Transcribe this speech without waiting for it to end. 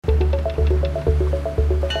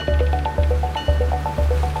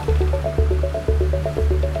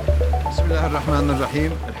الرحمن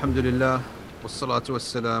الرحيم الحمد لله والصلاة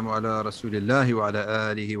والسلام على رسول الله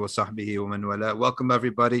وعلى آله وصحبه ومن والاه. Welcome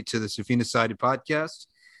everybody to the Safina Society podcast.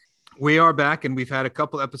 We are back and we've had a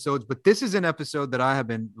couple episodes, but this is an episode that I have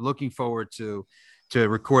been looking forward to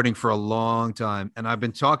recording for a long time. And I've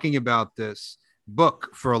been talking about this book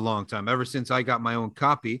for a long time, ever since I got my own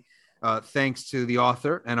copy, thanks to the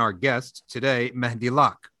author and our guest today, Mahdi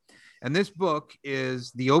Laq. And this book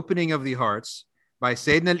is The Opening of the Hearts by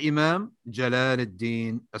Sayyidina al-Imam Jalal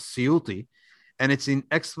ad-Din as-Suyuti. And it's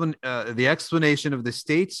the explanation of the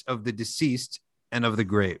states of the deceased and of the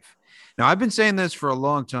grave. Now, I've been saying this for a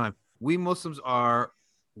long time. We Muslims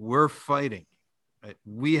we're fighting. Right?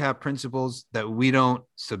 We have principles that we don't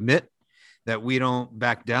submit, that we don't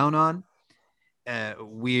back down on,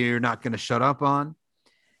 we're not going to shut up on,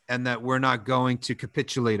 and that we're not going to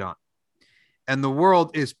capitulate on. And the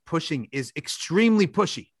world is extremely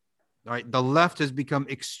pushy. Right? The left has become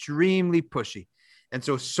extremely pushy. And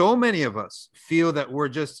so many of us feel that we're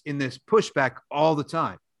just in this pushback all the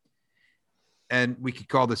time. And we could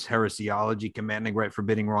call this heresiology, commanding right,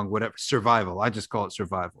 forbidding wrong, whatever, survival. I just call it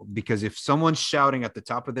survival. Because if someone's shouting at the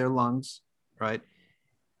top of their lungs, right,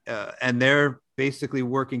 and they're basically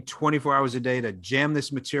working 24 hours a day to jam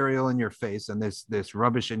this material in your face and this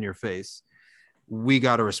rubbish in your face, we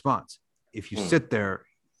got a response. If you sit there,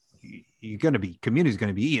 community's going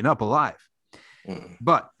to be eaten up alive.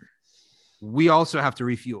 But we also have to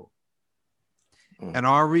refuel. And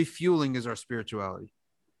our refueling is our spirituality.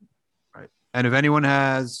 Right. And if anyone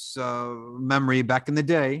has memory, back in the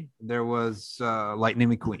day, there was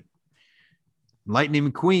Lightning McQueen.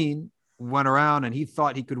 Lightning McQueen went around and he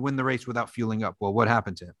thought he could win the race without fueling up. Well, what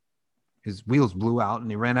happened to him? His wheels blew out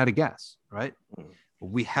and he ran out of gas, right?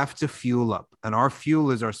 We have to fuel up, and our fuel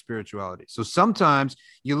is our spirituality. So sometimes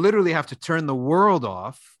you literally have to turn the world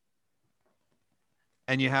off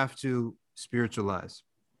and you have to spiritualize.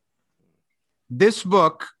 This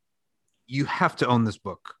book, you have to own this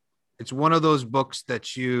book. It's one of those books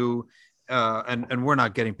that you, and we're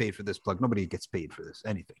not getting paid for this plug. Nobody gets paid for this,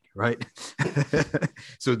 anything, right?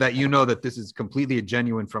 So that you know that this is completely a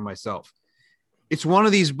genuine from myself. It's one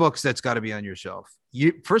of these books that's got to be on your shelf.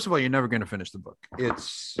 First of all, you're never going to finish the book.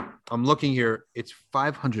 I'm looking here. It's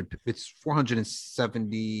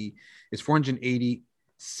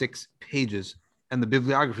 486 pages. And the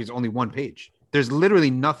bibliography is only one page. There's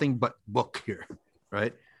literally nothing but book here,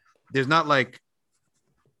 right? There's not like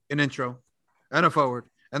an intro and a forward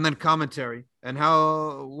and then commentary and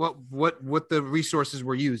what the resources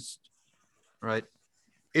were used, right?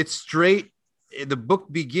 It's straight. The book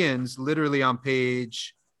begins literally on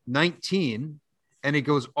page 19 and it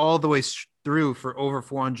goes all the way through for over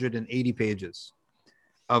 480 pages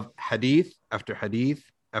of hadith after hadith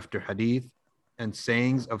after hadith and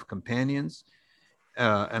sayings of companions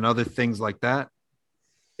and other things like that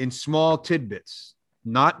in small tidbits,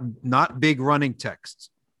 not big running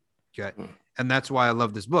texts. Okay. And that's why I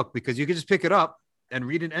love this book, because you can just pick it up and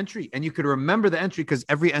read an entry and you could remember the entry because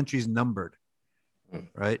every entry is numbered.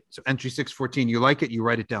 Right. So entry 614, you like it, you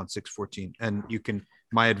write it down 614. And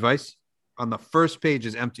my advice, on the first page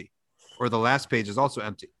is empty, or the last page is also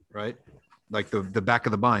empty, right? Like the back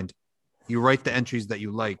of the bind. You write the entries that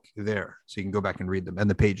you like there so you can go back and read them and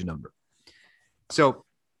the page number. So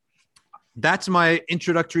that's my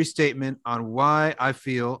introductory statement on why I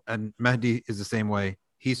feel, and Mahdi is the same way.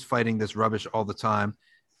 He's fighting this rubbish all the time,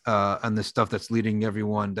 and the stuff that's leading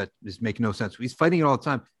everyone that is making no sense. He's fighting it all the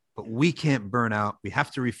time, but we can't burn out. We have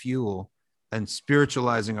to refuel, and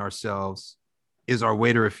spiritualizing ourselves is our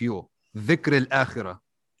way to refuel. Dhikr al-akhirah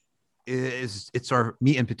it's our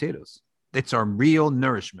meat and potatoes. It's our real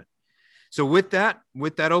nourishment. So with that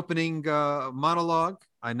opening monologue,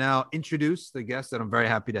 I now introduce the guest that I'm very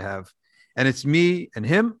happy to have. And it's me and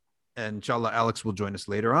him. And inshallah, Alex will join us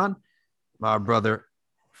later on. My brother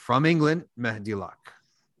from England, Mahdi Laq.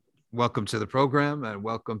 Welcome to the program and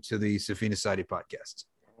welcome to the Safina Society podcast.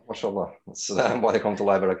 MashaAllah. Assalamu alaikum wa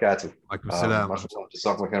rahmatullahi wa barakatuh.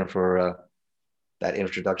 MashaAllah for that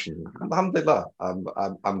introduction. Alhamdulillah.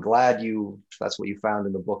 I'm glad that's what you found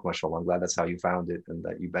in the book, MashaAllah. I'm glad that's how you found it and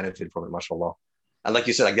that you benefited from it, MashaAllah. And like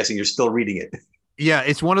you said, I'm guessing you're still reading it. Yeah,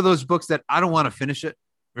 it's one of those books that I don't want to finish it,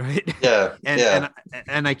 right? Yeah.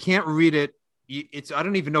 And I can't read it. I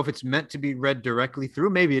don't even know if it's meant to be read directly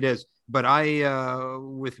through. Maybe it is, but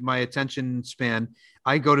with my attention span,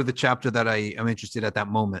 I go to the chapter that I am interested at that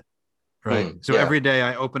moment, right? So every day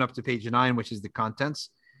I open up to page 9, which is the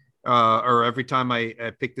contents, or every time I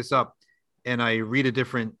pick this up and I read a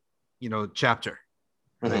different, chapter.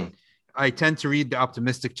 Right? I tend to read the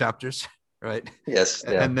optimistic chapters, right? Yes.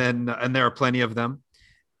 Yeah. And there are plenty of them.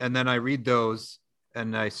 And then I read those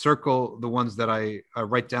and I circle the ones that I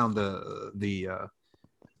write down the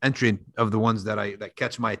entry of the ones that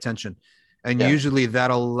catch my attention. And usually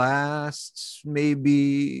that'll last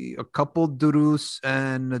maybe a couple durus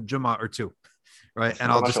and a Jummah or two, right?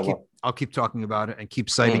 And I'll keep talking about it and keep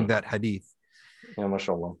citing that hadith. Yeah,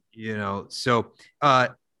 mashallah. So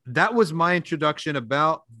that was my introduction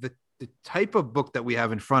about the type of book that we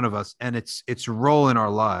have in front of us and its role in our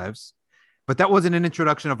lives. But that wasn't an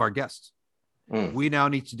introduction of our guests. We now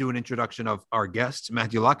need to do an introduction of our guest,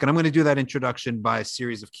 Mahdi Ulaq, and I'm going to do that introduction by a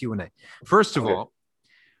series of Q&A. First of all,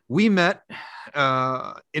 we met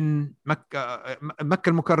in Makkah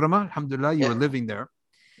al-Mukarramah. Alhamdulillah, you were living there.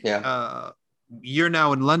 Yeah. You're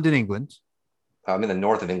now in London, England. I'm in the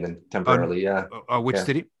north of England temporarily. Which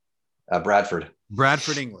city? Bradford.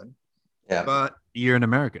 Bradford, England. Yeah. But you're an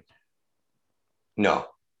American. No.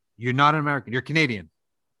 You're not an American. You're Canadian.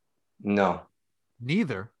 No.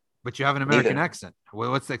 Neither. But you have an American accent.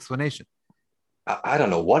 Well, what's the explanation? I don't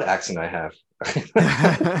know what accent I have. If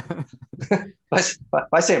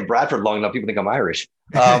I say in Bradford long enough, people think I'm Irish.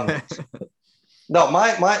 No,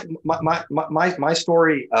 my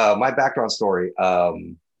story, my background story.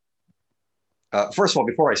 First of all,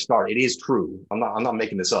 before I start, it is true. I'm not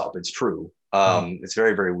making this up. It's true. It's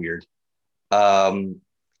very, very weird. I'm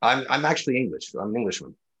actually English. I'm an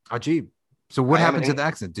Englishman. Ajib. So what happened to the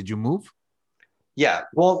accent? Did you move? Yeah.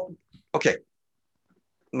 Well, okay.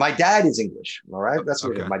 My dad is English. All right. That's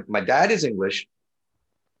what my dad is English.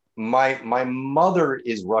 My mother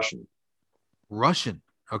is Russian. Russian.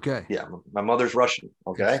 Okay. Yeah. My mother's Russian.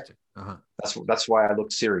 Okay. That's why I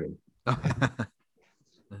look Syrian.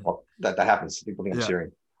 Well, that happens. People think I'm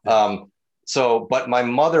Syrian. But my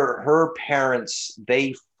mother, her parents,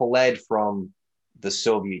 they fled from the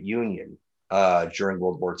Soviet Union during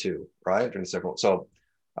World War II, right? During the Second World War. So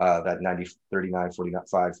that 39,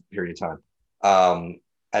 45 period of time.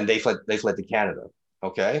 And they fled to Canada.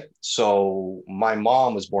 Okay. So my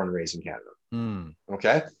mom was born and raised in Canada.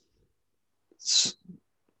 Okay.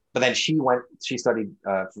 But then she studied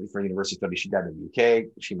for university studies. She died in the UK.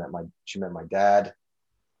 She met my dad.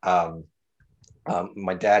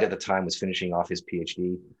 My dad at the time was finishing off his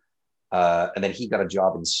PhD. And then he got a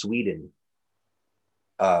job in Sweden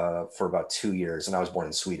for about 2 years. And I was born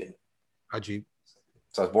in Sweden. Ajib.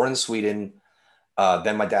 So I was born in Sweden.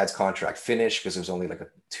 Then my dad's contract finished because it was only like a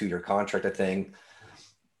 2-year contract, I think.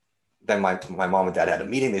 Then my mom and dad had a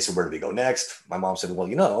meeting. They said, where do we go next? My mom said, well,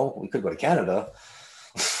 we could go to Canada.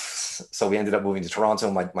 So we ended up moving to Toronto.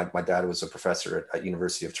 My dad was a professor at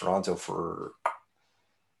University of Toronto for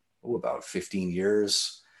about 15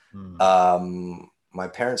 years. My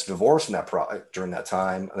parents divorced from during that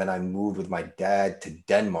time. And then I moved with my dad to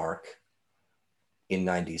Denmark in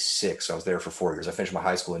 96. So I was there for 4 years. I finished my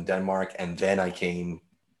high school in Denmark. And then I came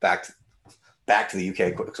back to the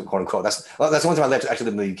UK, quote unquote. That's the only time I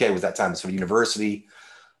actually lived in the UK was that time. So university,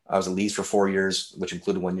 I was at Leeds for 4 years, which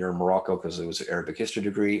included 1 year in Morocco because it was an Arabic history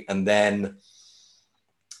degree. And then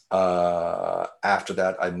after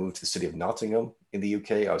that, I moved to the city of Nottingham in the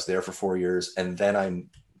UK. I was there for 4 years. And then I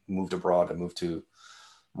moved abroad. I moved to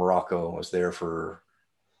Morocco. I was there for,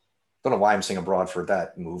 don't know why I'm saying abroad for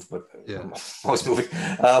that move, but I was moving.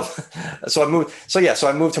 So I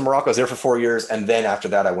moved to Morocco. I was there for 4 years. And then after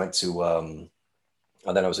that, I went to,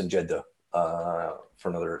 then I was in Jeddah for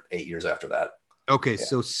another 8 years after that. Okay. Yeah.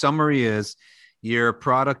 So summary is you're a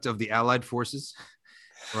product of the Allied forces,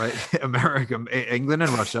 right? America, England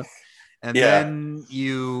and Russia. And then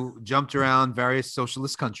you jumped around various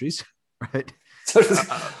socialist countries, right?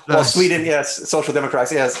 Sweden, yes. Social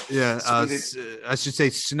democrats, yes. Yeah. I should say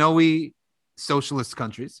snowy socialist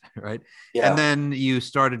countries, right? Yeah. And then you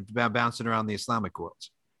started bouncing around the Islamic world.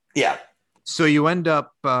 Yeah. So you end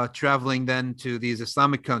up traveling then to these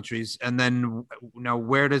Islamic countries. And then now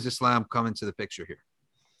where does Islam come into the picture here?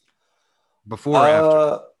 Before or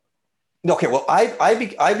after? Okay, well,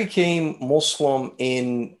 I became Muslim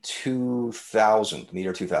in 2000, in the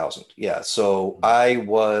year 2000. Yeah, so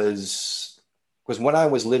because when I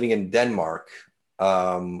was living in Denmark,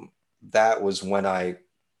 that's when I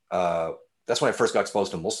first got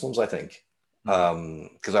exposed to Muslims, I think,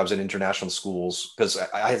 because I was in international schools, because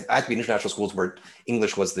I had to be in international schools where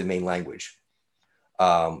English was the main language,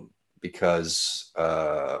 because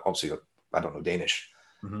obviously I don't know Danish,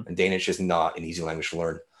 and Danish is not an easy language to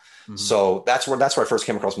learn. So that's where I first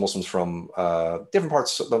came across Muslims from different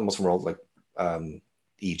parts of the Muslim world, like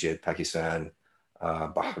Egypt, Pakistan,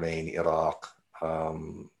 Bahrain, Iraq,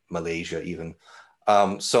 Malaysia, even.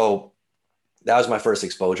 So that was my first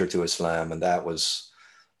exposure to Islam, and that was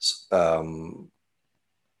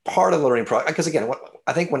part of the learning process. Because again,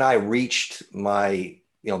 I think when I reached my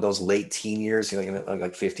those late teen years,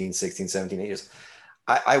 like 15, 16, 17 years,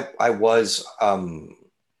 I was, to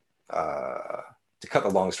cut the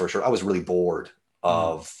long story short, I was really bored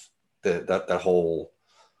of that whole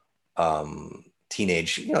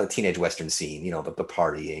teenage Western scene, the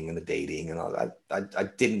partying and the dating and all that. I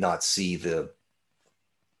did not see the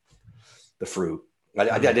fruit.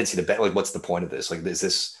 I didn't see the, like, what's the point of this? Like, is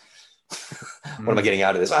this, what am I getting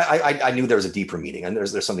out of this? I knew there was a deeper meaning, and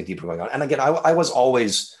there's something deeper going on. And again, I was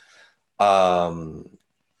always a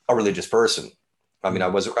religious person. I mean,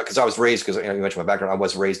 because I was raised, because you mentioned my background, I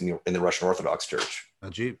was raised in the Russian Orthodox Church.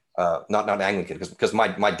 Not Anglican, because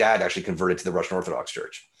my dad actually converted to the Russian Orthodox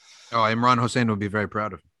Church. Oh, Imran Hossein would be very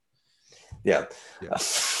proud of him. Yeah.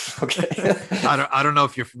 Okay. I don't know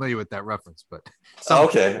if you're familiar with that reference, but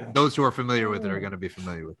those who are familiar with it are going to be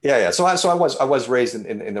familiar with it. Yeah. So I was raised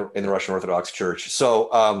in the Russian Orthodox Church. So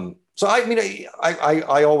I mean,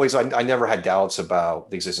 I never had doubts about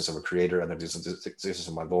the existence of a creator and the existence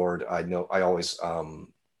of my Lord. I always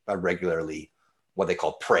I regularly, what they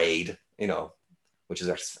call, prayed, which is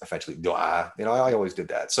effectively dua. I always did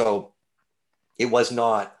that. So it was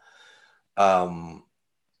not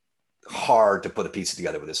hard to put a piece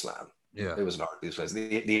together with Islam. Yeah, it was not.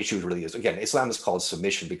 The issue really is, again, Islam is called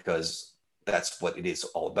submission because that's what it is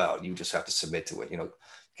all about. You just have to submit to it.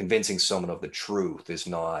 Convincing someone of the truth that's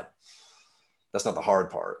not the hard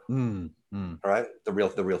part. All right, the real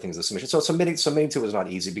thing is the submission. So submitting to it was not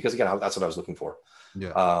easy, because again, that's what I was looking for.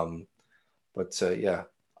 Yeah. Yeah,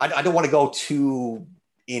 I don't want to go too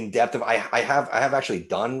in depth. I have actually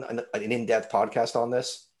done an in-depth podcast on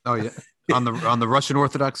this. Oh yeah. on the Russian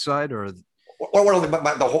Orthodox side, or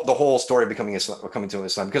the whole story of coming to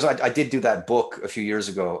Islam, because I did do that book a few years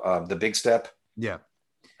ago, The Big Step. Yeah.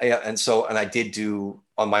 And I did do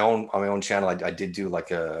on my own channel. I did do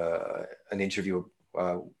like an interview.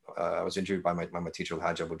 I was interviewed by my teacher,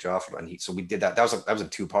 Hajj Abu Jafar, and so we did that. That was in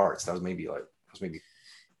 2 parts. That was maybe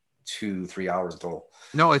 2-3 hours total.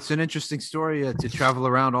 No, it's an interesting story to travel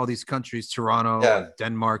around all these countries: Toronto,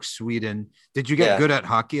 Denmark, Sweden. Did you get good at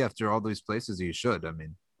hockey after all these places? You should. I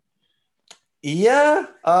mean, yeah,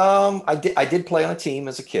 I did play on a team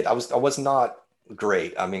as a kid. I was not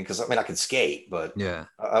great. I mean, I could skate, but yeah,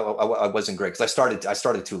 I wasn't great, because I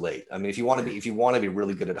started too late. I mean, if you want to be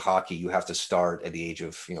really good at hockey, you have to start at the age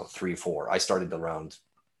of 3 or 4. I started around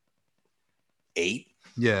 8.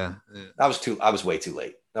 Yeah. I was way too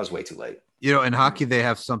late. That was way too late. In hockey, they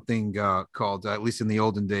have something called, at least in the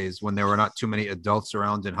olden days, when there were not too many adults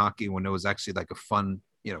around in hockey, when it was actually like a fun,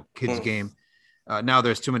 kids game. Now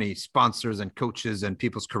there's too many sponsors and coaches and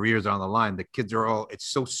people's careers are on the line. The kids are it's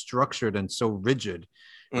so structured and so rigid,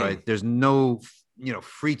 right? There's no,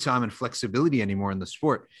 free time and flexibility anymore in the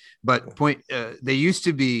sport. But they used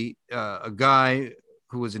to be a guy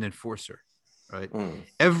who was an enforcer, right?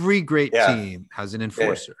 Every great team has an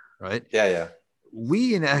enforcer, right? Yeah.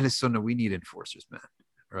 We in Ahl Sunnah, we need enforcers, man,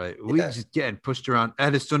 right? We just get pushed around.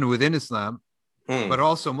 Ahl Sunnah within Islam, but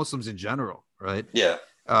also Muslims in general, right? Yeah.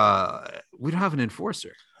 We don't have an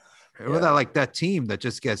enforcer. We're that team that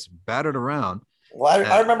just gets battered around. Well,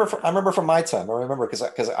 I remember from my time. I remember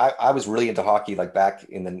because I was really into hockey, like back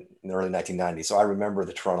in the early 1990s. So I remember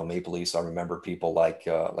the Toronto Maple Leafs. I remember people like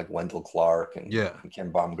Wendell Clark and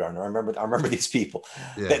Ken Baumgartner. I remember these people.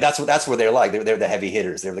 Yeah. That's what they're like. They're the heavy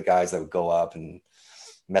hitters. They're the guys that would go up and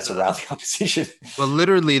mess around the opposition. Well,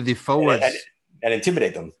 literally the forwards and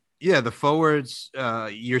intimidate them. Yeah, the forwards,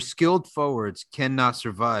 your skilled forwards cannot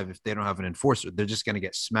survive if they don't have an enforcer. They're just going to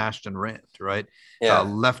get smashed and rammed, right? Yeah.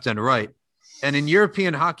 Left and right. And in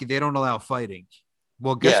European hockey, they don't allow fighting.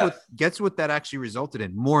 Well, guess what that actually resulted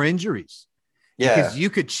in? More injuries. Yeah. Because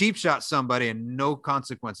you could cheap shot somebody and no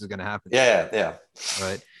consequence is going to happen. Yeah.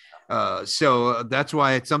 Right. So that's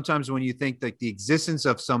why sometimes when you think that the existence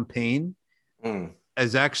of some pain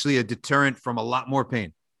is actually a deterrent from a lot more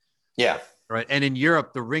pain. Yeah. Right. And in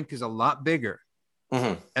Europe, the rink is a lot bigger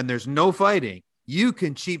and there's no fighting. You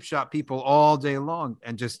can cheap shot people all day long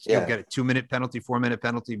and just you'll get a 2-minute penalty, 4-minute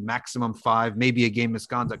penalty, maximum 5, maybe a game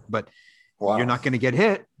misconduct, but you're not going to get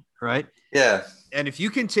hit. Right. Yeah. And if you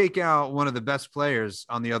can take out one of the best players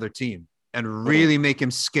on the other team and really make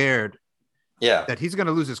him scared that he's going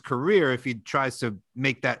to lose his career if he tries to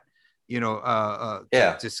make that,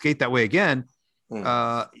 to skate that way again.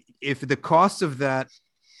 If the cost of that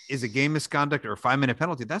is a game misconduct or a 5-minute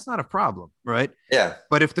penalty, that's not a problem. Right. Yeah.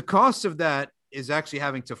 But if the cost of that is actually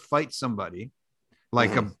having to fight somebody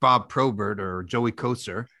like a Bob Probert or Joey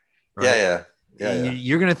Kocur, right?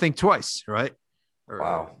 You're going to think twice, right?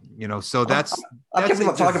 Wow. So I can't believe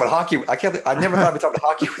I'm talking about hockey. I never thought I'd be talking about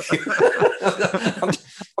hockey with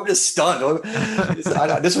you. just stunned.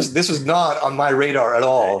 This was not on my radar at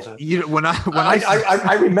all.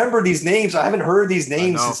 I remember these names. I haven't heard these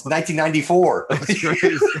names since 1994. That's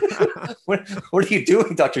crazy. What are you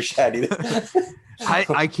doing, Dr. Shadi?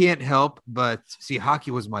 I can't help but see,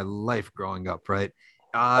 hockey was my life growing up, right?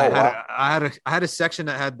 I had a section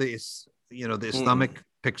that had the Islamic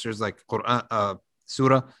pictures like Quran,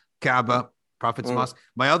 Surah, Kaaba, Prophet's Mosque.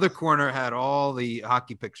 My other corner had all the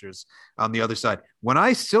hockey pictures on the other side. When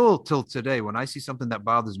I still till today, when I see something that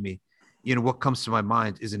bothers me, what comes to my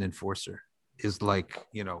mind is an enforcer, is like,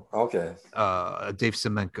 Dave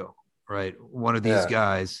Semenko, right? One of these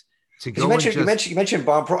guys. You mentioned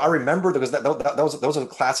Bob Probert. I remember because those are the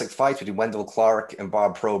classic fights between Wendell Clark and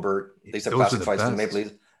Bob Probert. These are classic fights in the Maple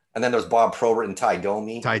Leafs. And then there's Bob Probert and Ty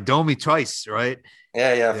Domi. Ty Domi twice, right?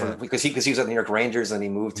 Yeah. Because he was at the New York Rangers and he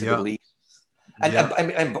moved to the league.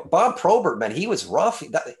 And Bob Probert, man, he was rough.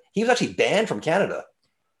 He was actually banned from Canada.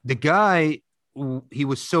 The guy, he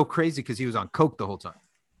was so crazy because he was on coke the whole time.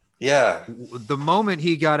 Yeah. The moment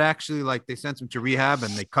he got actually, like, they sent him to rehab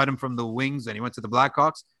and they cut him from the wings and he went to the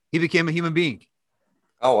Blackhawks, he became a human being.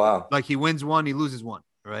 Oh, wow. Like, he wins one, he loses one,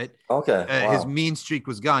 right? Okay. Wow. His mean streak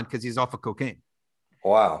was gone because he's off of cocaine.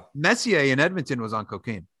 Wow. Messier in Edmonton was on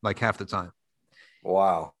cocaine like half the time.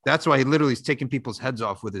 Wow. That's why he literally is taking people's heads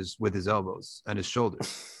off with his elbows and his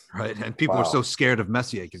shoulders, right? And people are so scared of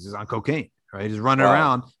Messier because he's on cocaine, right? He's running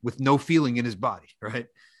around with no feeling in his body, right?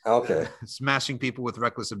 Okay. Smashing people with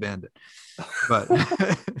reckless abandon. But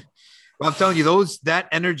well, I'm telling you, that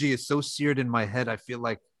energy is so seared in my head. I feel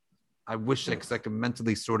like I wish I could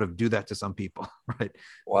mentally sort of do that to some people, right?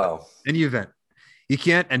 Wow. Any event, you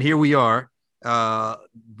can't. And here we are.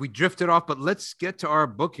 We drifted off, but let's get to our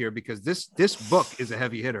book here because this book is a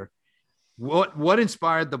heavy hitter. What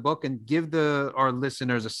inspired the book, and give our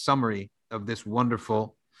listeners a summary of this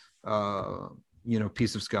wonderful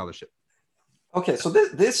piece of scholarship. Okay, so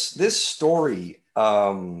this story,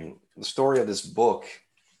 the story of this book,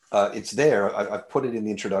 it's there. I've put it in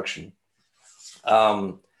the introduction,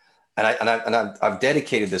 and I've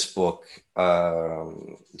dedicated this book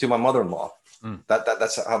to my mother-in-law.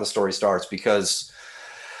 That's how the story starts, because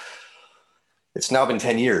it's now been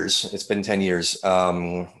 10 years. It's been 10 years.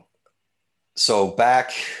 So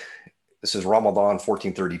this is Ramadan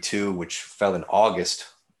 1432, which fell in August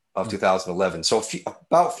of 2011. So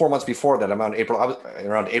about 4 months before that, around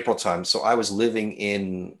April time. So I was living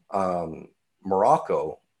in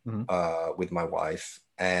Morocco with my wife,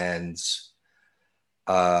 and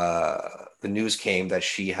the news came that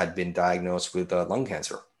she had been diagnosed with lung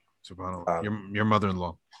cancer. Your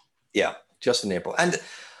mother-in-law. Yeah, just in April. And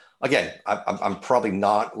again, I'm probably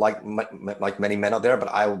not like many men out there, but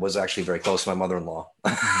I was actually very close to my mother-in-law.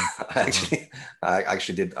 I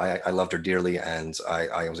actually did. I loved her dearly, and I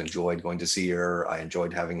always enjoyed going to see her. I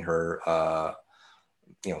enjoyed having her,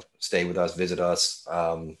 stay with us, visit us.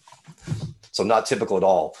 So not typical at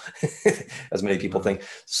all, as many people think.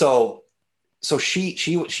 So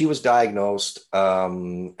she was diagnosed,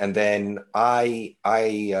 and then my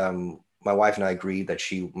wife and I agreed that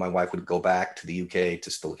my wife would go back to the UK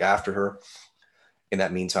to still look after her in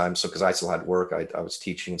that meantime. So, because I still had work, I was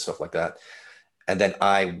teaching and stuff like that. And then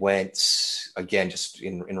I went again, just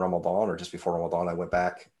in Ramadan or just before Ramadan, I went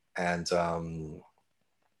back, and,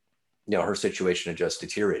 her situation had just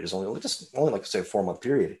deteriorated. It was only like, say, a 4-month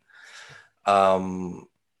period.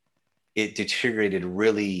 It deteriorated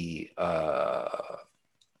really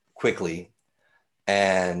quickly,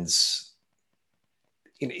 and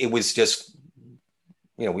it was just,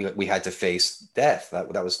 we had to face death.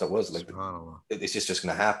 That was like, it's just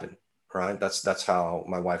going to happen, right? That's how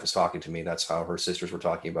my wife was talking to me. That's how her sisters were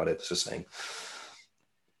talking about it. It's just saying,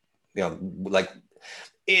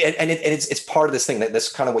 it's part of this thing.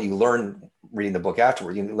 That's kind of what you learn reading the book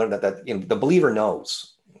afterward. You learn that the believer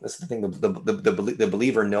knows. That's the thing. The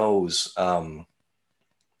believer knows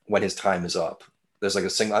when his time is up. There's like a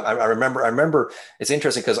thing. I remember. It's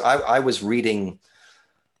interesting because I was doing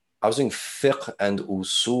fiqh and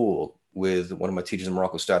usul with one of my teachers in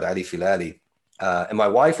Morocco, Ustad Ali Filali, and my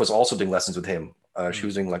wife was also doing lessons with him. She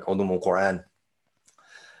was doing like Ulum al-Quran,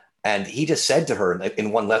 and he just said to her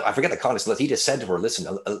in one lesson, I forget the context. He just said to her,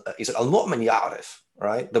 "Listen," he said, "Al-mu'min ya'rif,"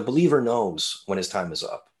 right? The believer knows when his time is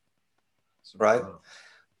up, right?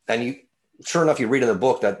 And sure enough, you read in the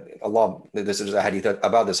book that there's a hadith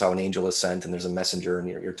about this, how an angel is sent and there's a messenger, and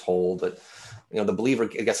you're told that, the believer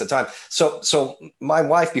gets the time. So my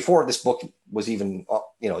wife, before this book was even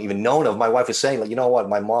known of, my wife was saying, like, you know what,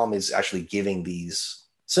 my mom is actually giving these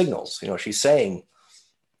signals. She's saying,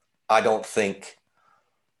 I don't think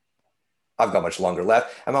I've got much longer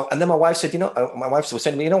left. And then my wife said, my wife was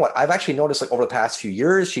saying to me, you know what? I've actually noticed like over the past few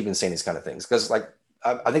years, she's been saying these kind of things. Because like,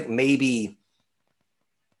 I think maybe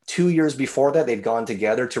 2 years before that, they'd gone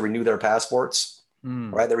together to renew their passports,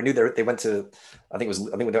 right? They went to, I think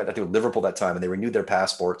we went to Liverpool that time, and they renewed their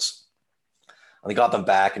passports. And they got them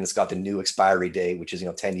back, and it's got the new expiry date, which is,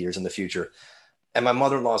 10 years in the future. And my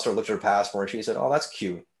mother-in-law sort of looked at her passport, and she said, "Oh, that's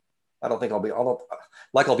cute. I don't think I'll be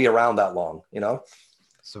around that long,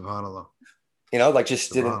 Subhanallah. Like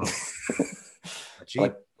just didn't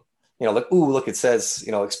like, like, ooh, look, it says,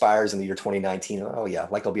 expires in the year 2019. Oh yeah,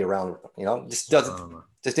 like I'll be around, just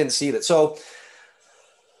didn't see that. So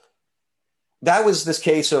that was this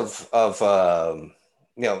case of so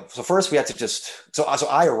first we had to so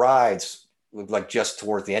I arrived like just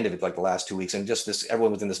towards the end of it, like the last 2 weeks, and just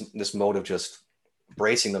everyone was in this mode of just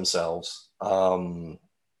bracing themselves.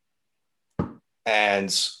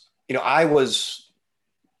 And I was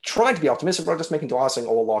trying to be optimistic, but just making dua, saying,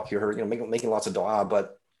 "Oh Allah, cure her," making lots of dua.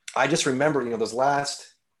 But I just remember, those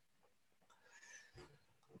last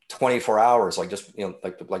 24 hours, like just,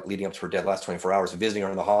 like leading up to her death, last 24 hours, visiting her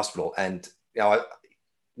in the hospital. And,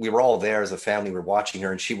 we were all there as a family, we were watching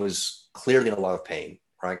her, and she was clearly in a lot of pain,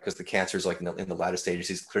 right? Because the cancer is like in the latter stages,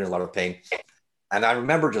 she's clearly in a lot of pain. And I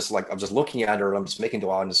remember just like, I'm just looking at her, I'm just making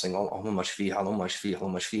dua and just saying, Allahumma shfiha, Allahumma shfiha,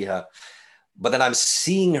 Allahumma shfiha. But then I'm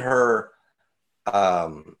seeing her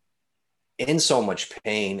in so much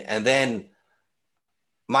pain. And then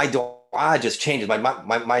my dua just changes.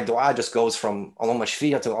 My dua just goes from Allahumma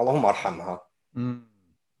shfiha to Allahumma arhamha.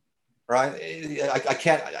 Right? I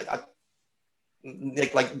can't,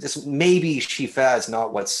 like this, maybe shifa is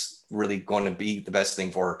not what's really going to be the best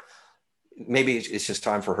thing for her. Maybe it's just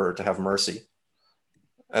time for her to have mercy.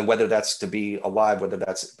 And whether that's to be alive, whether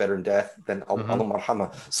that's better than death, then Allahumma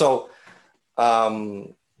arhamha. So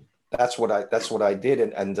that's what I did.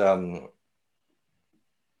 And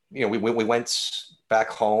we went back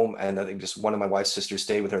home, and I think just one of my wife's sisters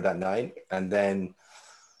stayed with her that night. And then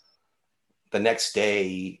the next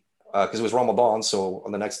day, because it was Ramadan, so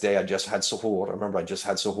on the next day I just had suhoor. I remember I just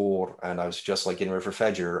had suhoor, and I was just like getting ready for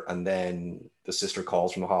Fajr. And then the sister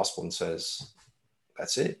calls from the hospital and says,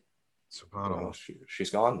 "That's it. Subhanallah. She's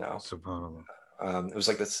gone now." Subhanallah. It was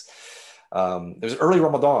like this. It was early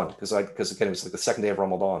Ramadan because again, it was like the second day of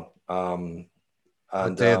Ramadan.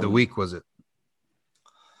 What day of the week was it?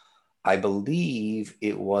 I believe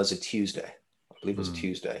it was a Tuesday. I believe it was a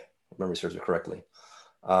Tuesday. I remember serves me correctly.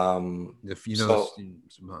 If you know,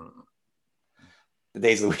 the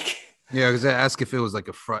days of the week. Yeah, because I asked if it was like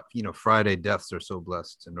a Friday deaths are so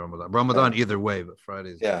blessed in Ramadan. Ramadan either way, but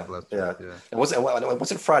Fridays. Yeah, blessed. Yeah. It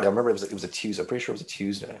wasn't Friday. I remember it was a Tuesday. I'm pretty sure it was a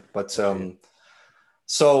Tuesday. But so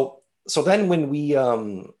then when we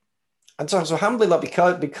and so alhamdulillah,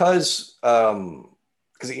 because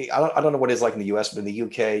I don't know what it's like in the US, but in the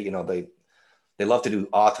UK, they love to do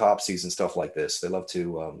autopsies and stuff like this. They love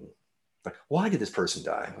to like, why did this person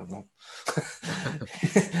die? I don't know.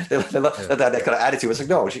 they love that kind of attitude. It's like,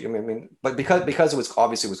 no, but because it was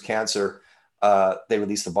obviously it was cancer, they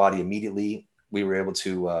released the body immediately. We were able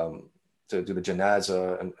to do the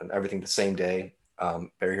janazah and everything the same day,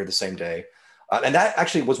 bury her the same day. And that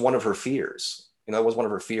actually was one of her fears. It was one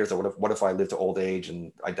of her fears that what if I live to old age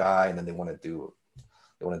and I die, and then they want to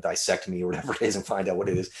dissect me or whatever it is and find out what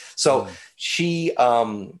it is. So she,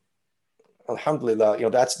 alhamdulillah,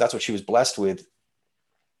 that's what she was blessed with.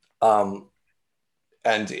 And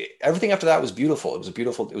everything after that was beautiful. It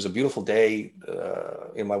was a beautiful day.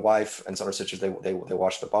 My wife and some of her sisters, they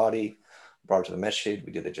washed the body, brought her to the masjid.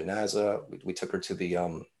 We did the janazah. We took her to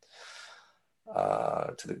the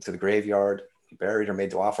graveyard. We buried her, made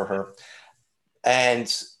dua for her.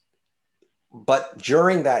 But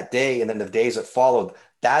during that day and then the days that followed,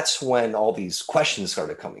 that's when all these questions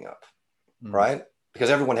started coming up, right? Because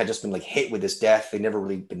everyone had just been like hit with this death. They never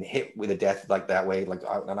really been hit with a death like that way.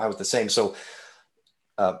 And I was the same. So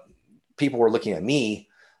people were looking at me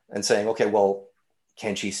and saying, okay, well,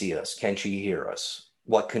 can she see us? Can she hear us?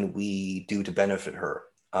 What can we do to benefit her?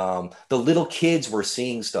 The little kids were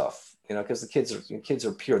seeing stuff, because the kids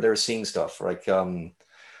are pure. They're seeing stuff. Like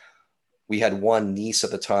we had one niece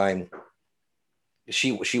at the time.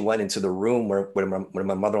 She went into the room where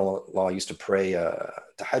my mother-in-law used to pray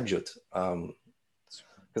tahajjud.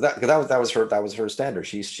 Because that was her standard.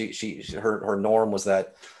 Her norm was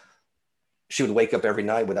that she would wake up every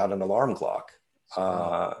night without an alarm clock,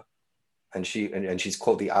 and she's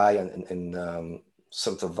quote the ayah in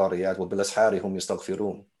Surah Al-Dhariyat, وَبِالْأَسْحَارِ هُمْ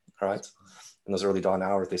يَسْتَغْفِرُونَ, right? In those early dawn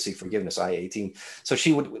hours, they seek forgiveness. Ayah 18. So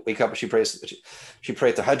she would wake up and she prayed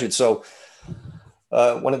tahajjud. So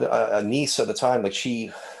one of a niece at the time, like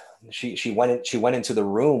she went into the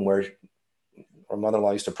room where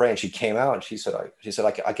mother-in-law used to pray, and she came out and she said,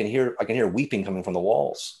 I can hear weeping coming from the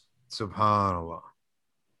walls. Subhanallah.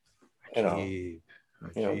 You know,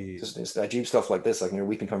 just Ajib stuff like this. I can hear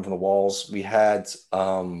weeping coming from the walls. We had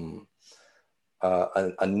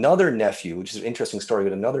another nephew, which is an interesting story,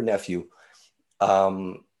 but another nephew,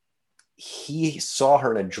 he saw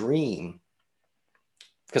her in a dream.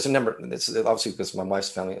 Because remember, it's obviously because my wife's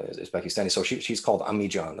family is Pakistani, so she's called Ammi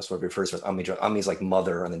Jan. That's what it refers to as Ammi Jan. Ammi is like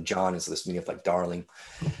mother, and then Jan is this meaning of like darling.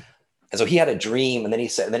 And so he had a dream, and then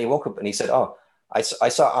he woke up and he said, "Oh, I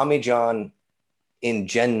saw Ammi Jan in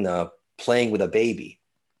Jannah playing with a baby."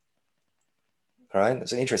 All right,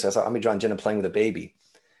 it's interesting. I saw Ammi Jan in Jannah playing with a baby.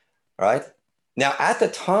 All right. Now at the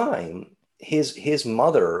time, his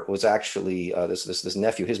mother was actually this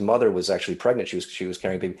nephew. His mother was actually pregnant. She was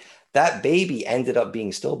carrying a baby. That baby ended up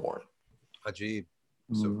being stillborn. Ajib.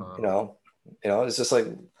 You know, it's just like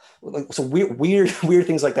so weird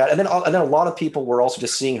things like that. And then a lot of people were also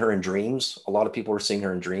just seeing her in dreams. A lot of people were seeing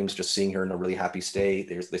her in dreams, just seeing her in a really happy state.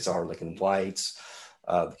 They saw her like in lights,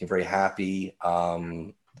 looking very happy.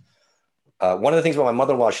 One of the things about my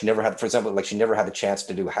mother-in-law, she never had, for example, like she never had the chance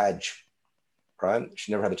to do Hajj. Right?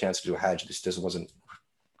 She never had the chance to do a Hajj. This just wasn't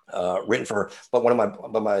written for her. But one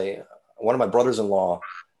of my brothers-in-law,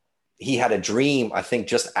 he had a dream, I think,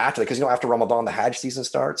 just after, because after Ramadan, the Hajj season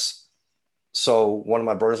starts. So one of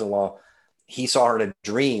my brothers-in-law, he saw her in a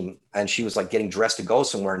dream, and she was like getting dressed to go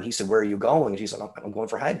somewhere, and he said, "Where are you going?" And she said, "I'm going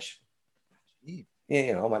for Hajj."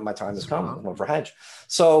 Yeah, my time has come. I'm going for Hajj.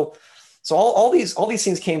 So all these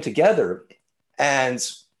things came together, and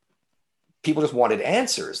people just wanted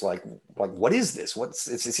answers, like what is this?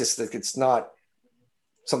 It's just like, it's not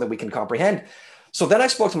something we can comprehend. So then I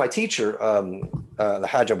spoke to my teacher, the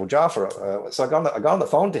Hajj Abu Jafar. So I got on the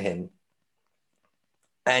phone to him,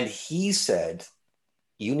 and he said,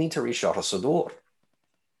 "You need to read Sharh al-Sudur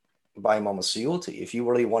by Imam al-Suyuti if you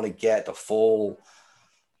really want to get the full,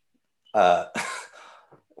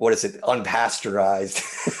 unpasteurized,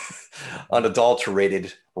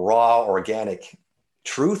 unadulterated, raw, organic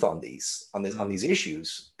truth on these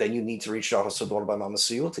issues, then you need to read Sharh al-Sudur by Imam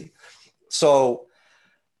al-Suyuti." So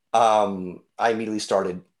I immediately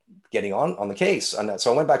started getting on the case. And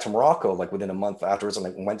so I went back to Morocco like within a month afterwards, and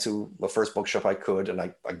I went to the first bookshop I could, and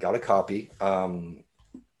I got a copy,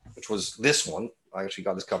 which was this one. I actually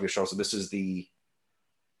got this copy of Sharh. So this is the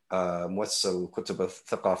Muwassal Kutub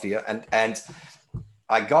al-Thaqafiyya, and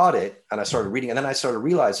I got it and I started reading, and then I started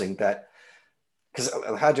realizing that, because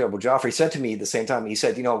Hajj Abu Jafar, he said to me at the same time, he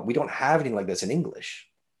said, we don't have anything like this in English.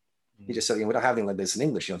 He just said, we don't have anything like this in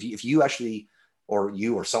English. If you actually, or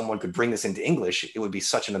you or someone could bring this into English, it would be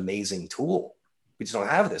such an amazing tool. We just don't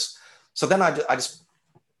have this. So then I just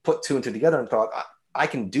put two and two together and thought, I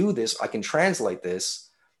can do this. I can translate this,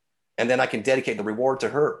 and then I can dedicate the reward to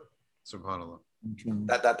her. SubhanAllah.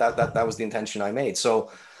 That was the intention I made.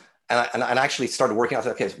 So, and I actually started working out.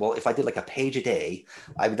 Okay, well, if I did like a page a day,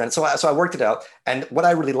 I've done. So I worked it out. And what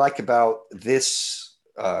I really like about this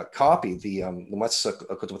copy, the Muwassal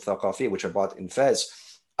Kutub al-Thaqafiyya, which I bought in Fez,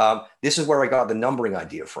 this is where I got the numbering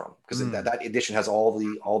idea from, because that edition has all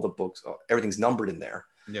the books, everything's numbered in there.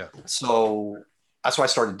 Yeah. So that's what I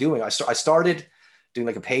started doing. I started doing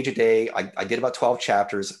like a page a day. I did about 12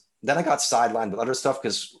 chapters. Then I got sidelined with other stuff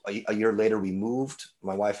because a year later we moved.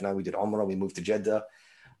 My wife and I, we did Umrah. We moved to Jeddah.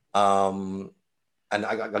 And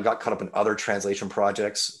I got caught up in other translation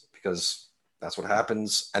projects because that's what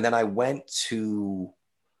happens. And then I went to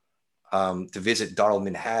visit Dar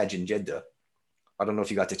al-Minhaj in Jeddah. I don't know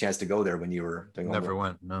if you got the chance to go there when you were doing Never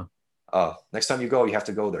went, no. Next time you go, you have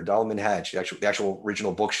to go there. Dar al-Minhaj, the actual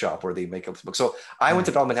original bookshop where they make up the book. So I went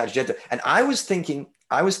to Dar al-Minhaj Jeddah, and I was thinking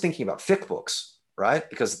about fiqh books, right?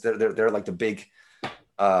 Because they're like the big,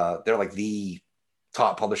 they're like the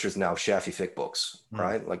top publishers now, Shafi fiqh books,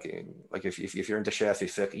 right? Like if you're into Shafi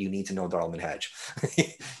fiqh, you need to know Dar al-Minhaj.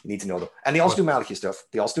 You need to know them, and they also do Maliki stuff.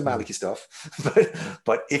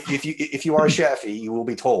 But if you are a Shafi, you will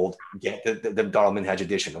be told get the Dar al-Minhaj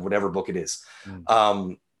edition of whatever book it is.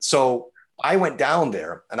 So I went down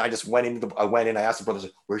there, and I just went in. I asked the brothers,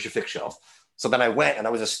 "Where's your fiqh shelf?" So then I went, and I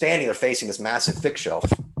was just standing there facing this massive fiqh shelf.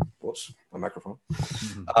 Whoops, my microphone.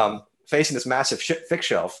 Facing this massive fiqh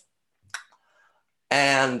shelf.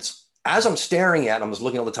 And as I'm staring at it, I was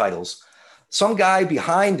looking at all the titles. Some guy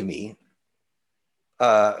behind me,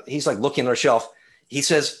 he's like looking at our shelf. He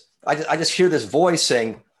says, I just hear this voice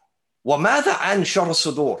saying, وَمَاذَا عَنْ شَرْحِ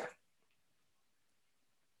الصُّدُورِ?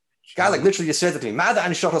 Guy like literally just said that to me, مَاذَا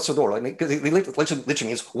عَنْ شَرْحِ الصُّدُورِ? Like, because it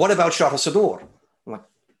literally means, what about Sharh al-Sudur? I'm like,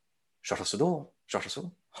 Sharh al-Sudur? Sharh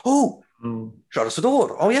al-Sudur? Oh, Sharh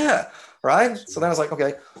al-Sudur. Oh, yeah. Right? So then I was like,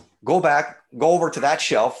 okay, go over to that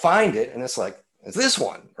shelf, find it. And it's like, It's this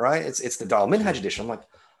one, right? It's the Darul Minhaj edition. I'm like,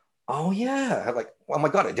 oh yeah. I'm like, oh my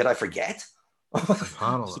God, did I forget?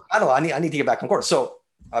 SubhanAllah. I need to get back on course. So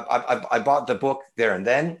I bought the book there and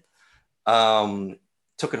then,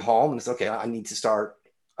 took it home and said, okay, I need to start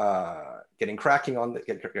getting cracking on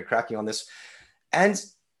this. And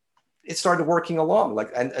it started working along.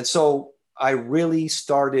 Like, and so I really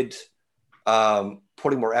started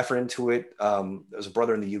putting more effort into it. There's a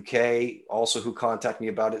brother in the UK also who contacted me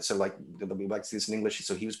about it. So like, they'll be like to see this in English.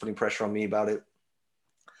 So he was putting pressure on me about it.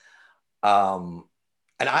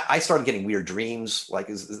 And I started getting weird dreams. Like,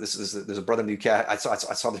 there's a brother in the UK. I saw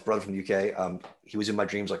this brother from the UK. He was in my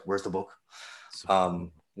dreams. Like, where's the book?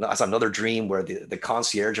 I saw another dream where the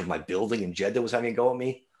concierge of my building in Jeddah was having a go at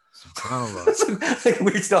me. Like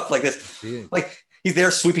weird stuff like this. Like, he's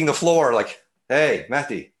there sweeping the floor. Like, hey,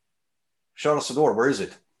 Mahdi, shout out the door. Where is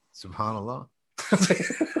it? SubhanAllah.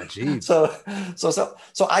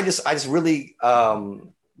 So I just really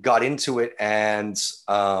got into it and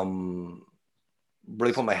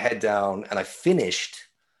really put my head down, and I finished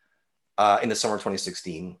in the summer of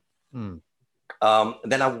 2016. Then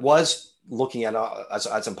I was looking at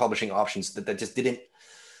some publishing options that just didn't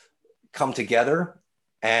come together,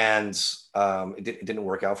 and it didn't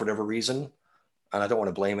work out for whatever reason. And I don't want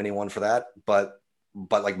to blame anyone for that, but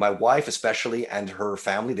like my wife especially and her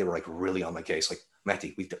family, they were like really on my case. Like,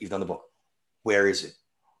 Mehdi, you've done the book. Where is it?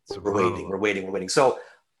 We're waiting. So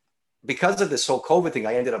because of this whole COVID thing,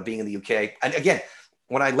 I ended up being in the UK. And again,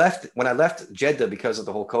 when I left Jeddah because of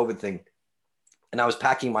the whole COVID thing, and I was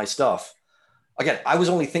packing my stuff, again, I was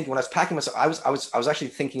only thinking when I was packing my stuff, I was actually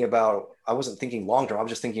thinking about, I wasn't thinking long term. I was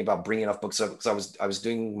just thinking about bringing enough books up because I was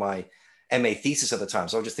doing my MA thesis at the time.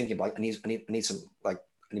 So I was just thinking like, I need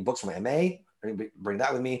books for my MA. I need to bring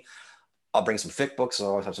that with me. I'll bring some fiqh books. So I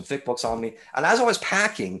always have some fiqh books on me. And as I was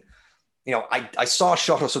packing, I saw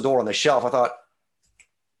Sharh Sador on the shelf. I thought,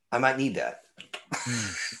 I might need that.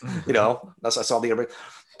 I saw the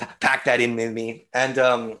pack that in with me.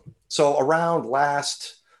 And so around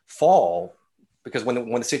last fall, because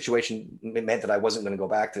when the situation meant that I wasn't going to go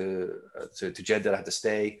back to Jeddah, I had to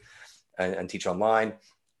stay and teach online.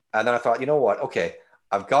 And then I thought, you know what? Okay,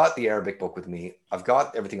 I've got the Arabic book with me. I've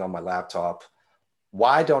got everything on my laptop.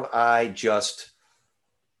 Why don't I just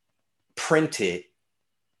print it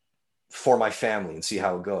for my family and see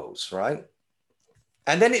how it goes, right?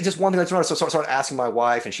 And then it just one thing that's so I started asking my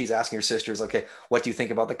wife, and she's asking her sisters, okay, what do you think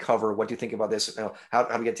about the cover? What do you think about this? How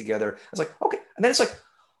do we get together? I was like, okay. And then it's like,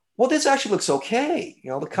 well, this actually looks okay.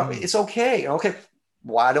 The cover, it's okay. Okay,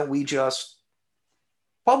 why don't we just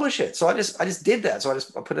publish it? So I just did that. So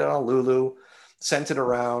I put it on Lulu, sent it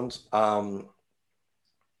around, and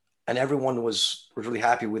everyone was really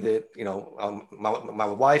happy with it. My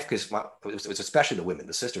wife, because it was especially the women,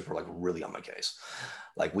 the sisters were like really on my case.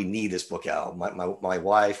 Like, we need this book out. My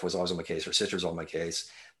wife was always on my case. Her sisters on my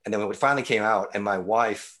case. And then when it finally came out, and my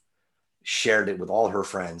wife shared it with all her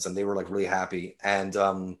friends, and they were like really happy. And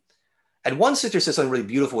one sister said something really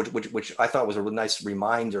beautiful, which I thought was a really nice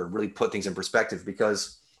reminder, really put things in perspective,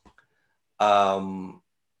 because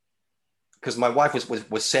my wife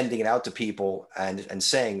was sending it out to people and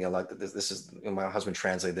saying, like, this is, my husband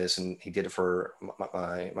translated this, and he did it for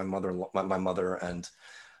my mother, and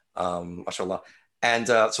mashallah. And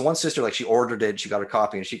so one sister, like, she ordered it, she got a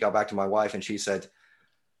copy, and she got back to my wife, and she said,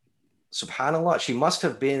 SubhanAllah, she must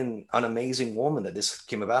have been an amazing woman that this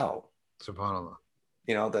came about. SubhanAllah.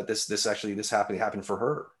 That this happened for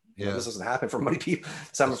her. Yeah. This doesn't happen for many people.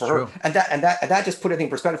 It's happened for her. And that just put it in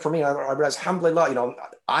perspective for me. I realized, alhamdulillah,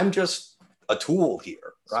 I'm just a tool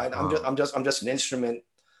here, right? I'm just an instrument.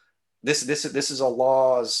 This is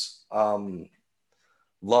Allah's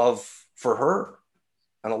love for her,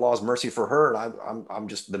 and Allah's mercy for her, and I'm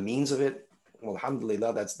just the means of it. Well,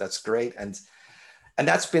 alhamdulillah, that's great, and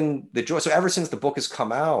that's been the joy. So ever since the book has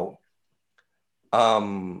come out,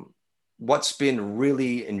 what's been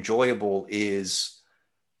really enjoyable is,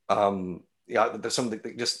 there's some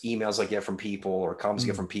just emails I get from people, or comments I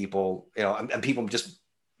get from people, and people just,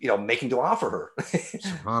 making dua for her.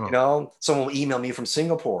 Someone will email me from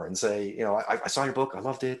Singapore and say, I saw your book, I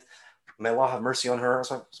loved it. May Allah have mercy on her.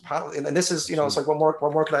 It's like, and this is, it's like, what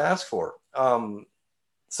more could I ask for?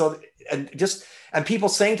 So, and people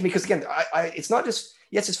saying to me, because again, it's not just,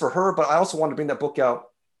 yes, it's for her, but I also want to bring that book out.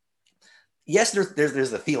 Yes,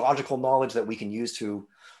 there's the theological knowledge that we can use to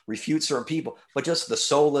refute certain people, but just the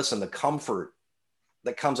solace and the comfort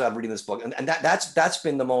that comes out of reading this book. And that's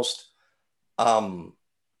been the most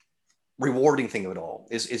rewarding thing of it all,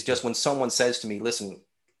 is just when someone says to me, listen,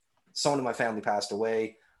 someone in my family passed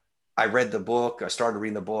away. I read the book. I started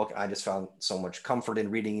reading the book. I just found so much comfort in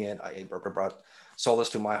reading it. It brought solace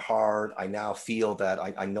to my heart. I now feel that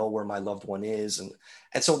I know where my loved one is.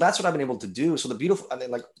 And so that's what I've been able to do. So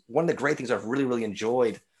like one of the great things I've really, really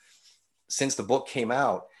enjoyed since the book came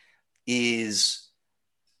out is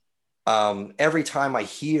every time I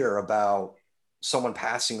hear about someone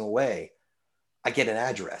passing away, I get an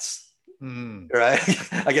address, right?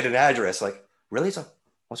 I get an address like, really? So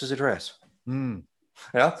what's his address? And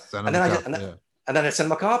then I send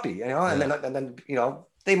them a copy, and then,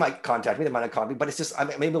 they might contact me, they might not contact me, but it's just,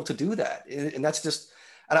 I'm able to do that. And that's just,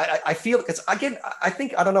 and I feel it's, again, I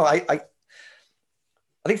think, I don't know. I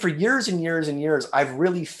think for years and years and years, I've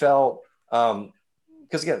really felt,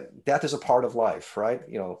 because again, death is a part of life, right?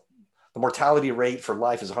 The mortality rate for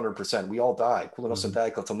life is 100%. We all die.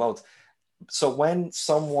 So when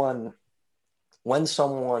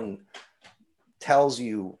someone tells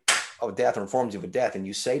you of death or informs you of a death, and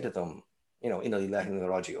you say to them, inna lillahi wa inna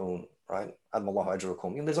ilaihi raji'un, right? Admallahu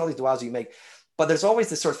ajrakum. There's all these du'as you make, but there's always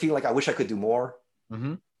this sort of feeling like, I wish I could do more,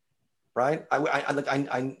 right? I like,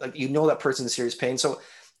 that person's in serious pain. So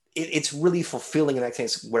it's really fulfilling in that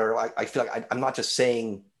case, where I feel like I'm not just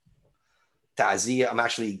saying ta'aziyah, I'm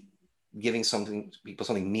actually giving people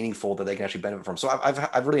something meaningful that they can actually benefit from. So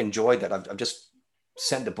I've really enjoyed that. I've just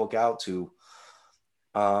sent the book out to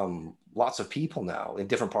lots of people now in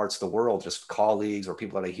different parts of the world, just colleagues or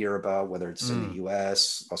people that I hear about, whether it's in the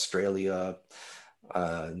US, Australia,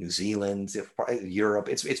 New Zealand, Europe.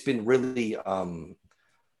 It's been really,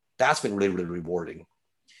 that's been really, really rewarding.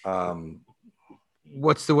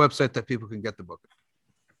 What's the website that people can get the book?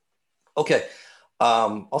 Okay.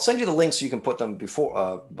 I'll send you the links so you can put them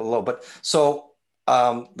below. But so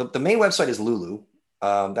the main website is Lulu.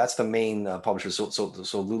 That's the main publisher. So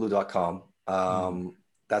lulu.com.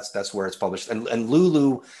 That's where it's published. And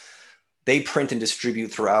Lulu, they print and distribute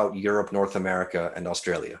throughout Europe, North America, and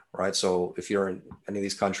Australia, right? So if you're in any of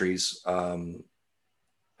these countries, and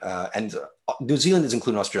New Zealand is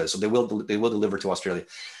included in Australia, so they will deliver to Australia.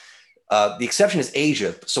 The exception is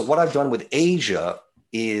Asia. So what I've done with Asia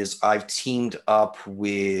is I've teamed up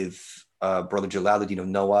with Brother Jalaluddin of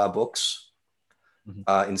Noah Books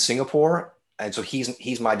in Singapore. And so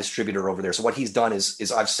he's my distributor over there. So what he's done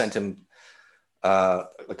is I've sent him a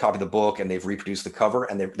copy of the book, and they've reproduced the cover,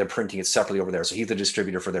 and they're printing it separately over there. So he's the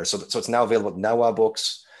distributor for there. So it's now available at Noah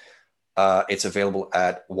Books. It's available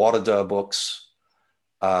at Warada Books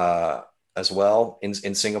as well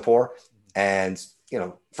in Singapore. And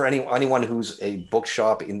for anyone who's a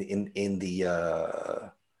bookshop in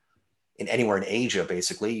anywhere in Asia,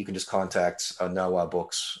 basically, you can just contact Noah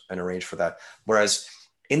Books and arrange for that. Whereas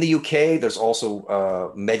in the UK, there's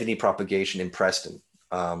also Medini Propagation in Preston.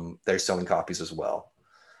 They're selling copies as well,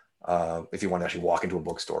 if you want to actually walk into a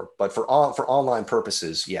bookstore. But for online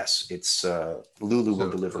purposes, yes, it's Lulu will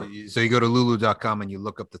deliver. So you go to lulu.com and you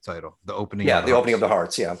look up the title, The Opening. Yeah, The Opening of the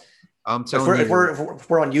Hearts. Yeah. I'm telling you, if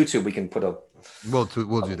we're on YouTube, we can put a. We'll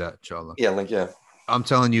do that, inshallah. Yeah, link. Yeah. I'm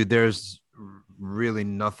telling you, there's really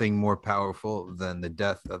nothing more powerful than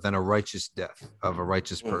a righteous death of a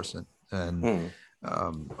righteous person. And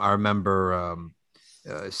I remember,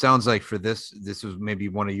 it sounds like for this was maybe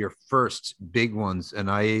one of your first big ones. And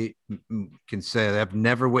I can say that I've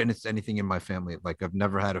never witnessed anything in my family. Like, I've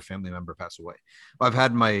never had a family member pass away. I've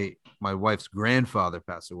had my wife's grandfather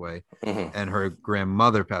pass away and her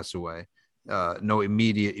grandmother pass away. No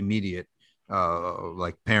immediate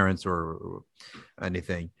like parents or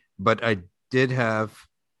anything. But I did have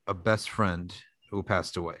a best friend who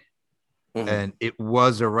passed away. And it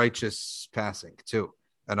was a righteous passing too.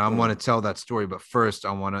 And I want to tell that story, but first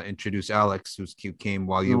I want to introduce Alex, who came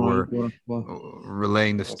while you were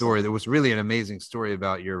relaying the story. There was really an amazing story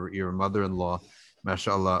about your mother-in-law,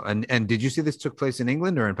 mashallah. And did you see this took place in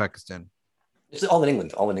England or in Pakistan? It's all in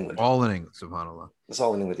England. All in England. Subhanallah. It's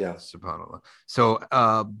all in England, yeah. Subhanallah. So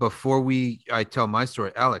before I tell my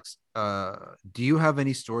story, Alex, do you have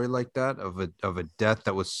any story like that of a death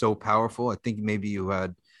that was so powerful? I think maybe you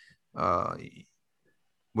had.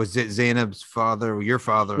 Was it Zainab's father or your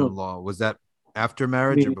father-in-law? Was that after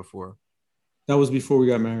marriage or before? That was before we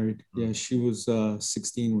got married. Yeah, she was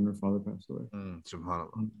 16 when her father passed away.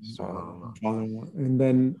 Subhanallah. And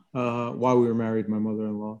then while we were married, my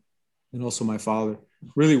mother-in-law and also my father.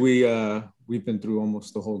 Really, we've been through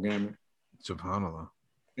almost the whole gamut. Subhanallah.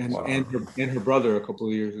 And her brother a couple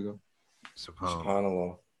of years ago.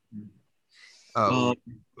 Subhanallah.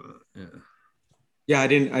 Yeah, I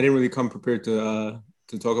didn't really come prepared to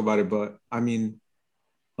talk about it, but I mean,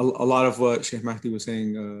 a lot of what Sheikh Mahdi was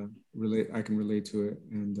saying, I can relate to it.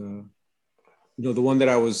 And the one that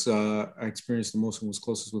I experienced the most and was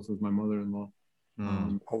closest with was my mother-in-law.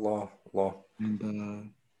 Allah.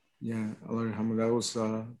 And yeah, Allah, that was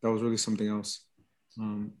really something else.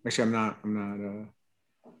 Actually, I'm not.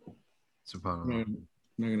 SubhanAllah. I'm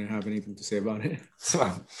not gonna have anything to say about it.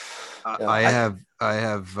 I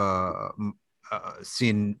have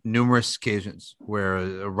seen numerous occasions where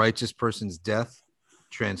a righteous person's death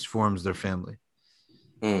transforms their family.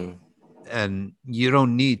 And you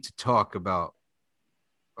don't need to talk about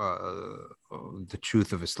the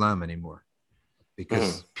truth of Islam anymore,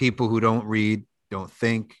 because people who don't read, don't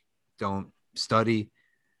think, don't study,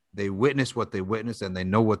 they witness what they witnessed and they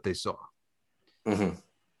know what they saw.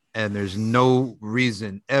 And there's no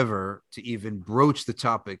reason ever to even broach the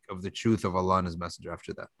topic of the truth of Allah and His Messenger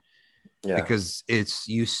after that. Because it's,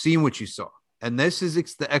 you seen what you saw. And this is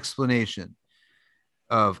the explanation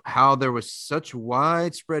of how there was such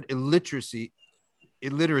widespread illiteracy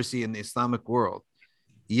in the Islamic world,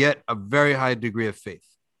 yet a very high degree of faith.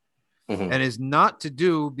 And it's not to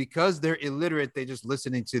do because they're illiterate, they just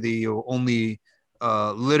listening to the only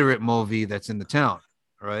literate Maulvi that's in the town,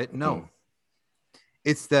 right? No.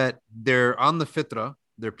 It's that they're on the fitrah,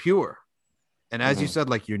 they're pure. And as you said,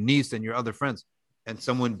 like your niece and your other friends, and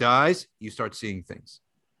someone dies, you start seeing things.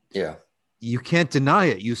 Yeah. You can't deny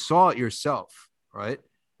it. You saw it yourself, right?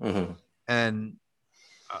 And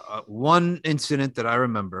one incident that I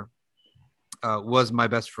remember was my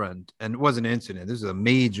best friend. And it was an incident. This is a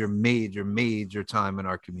major, major, major time in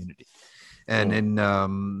our community. And in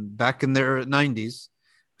back in the 90s,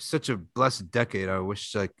 such a blessed decade. I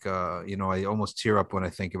wish, like, I almost tear up when I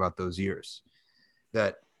think about those years.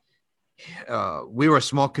 That we were a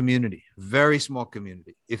small community, very small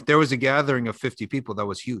community. If there was a gathering of 50 people, that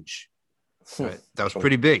was huge. Right? That was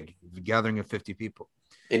pretty big. A gathering of 50 people.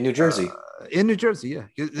 In New Jersey. Yeah.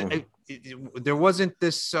 There wasn't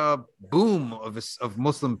this boom of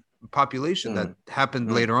Muslim population that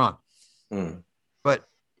happened later on. But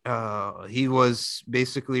he was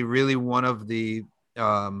basically really one of the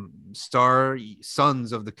star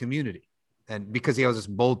sons of the community, and because he has this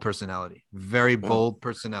bold personality, very bold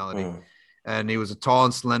personality, and he was a tall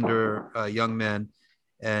and slender young man,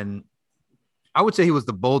 and I would say he was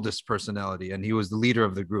the boldest personality, and he was the leader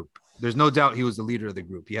of the group. There's no doubt he was the leader of the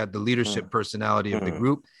group. He had the leadership personality of the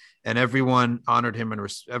group, and everyone honored him, and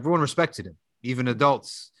everyone respected him. Even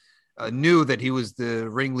adults knew that he was the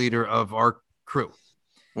ringleader of our crew.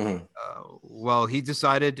 Well, he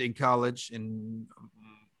decided in college, in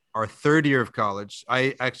our third year of college,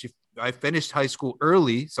 I finished high school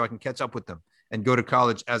early so I can catch up with them and go to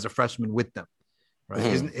college as a freshman with them. Right.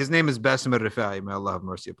 His name is Basim al-Rifai, may Allah have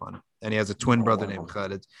mercy upon him. And he has a twin brother named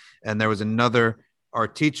Khalid. And there was another, our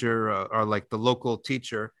teacher, the local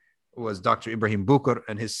teacher was Dr. Ibrahim Bukar,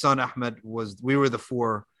 and his son Ahmed we were the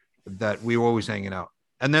four that we were always hanging out.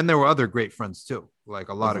 And then there were other great friends too, like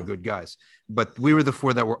a lot of good guys. But we were the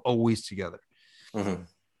four that were always together,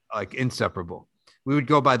 like inseparable. We would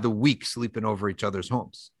go by the week sleeping over each other's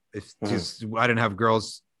homes. I didn't have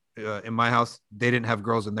girls in my house. They didn't have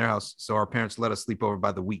girls in their house. So our parents let us sleep over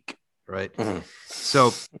by the week, right?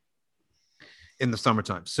 So in the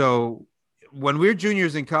summertime. So when we're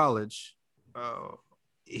juniors in college,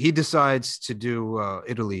 he decides to do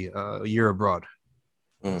Italy, a year abroad,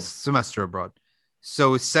 semester abroad.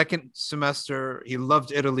 So his second semester, he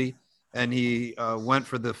loved Italy, and he went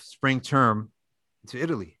for the spring term to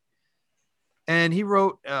Italy. And he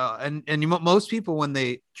wrote, most people, when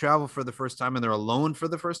they travel for the first time and they're alone for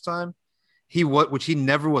the first time, which he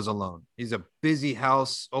never was alone. He's a busy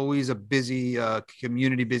house, always a busy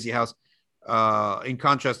community, busy house. In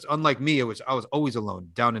contrast, unlike me, I was always alone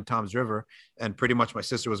down in Toms River, and pretty much my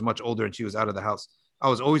sister was much older and she was out of the house. I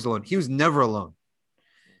was always alone. He was never alone.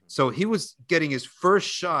 So he was getting his first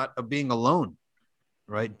shot of being alone,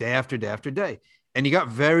 right? Day after day after day. And he got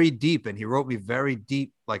very deep, and he wrote me very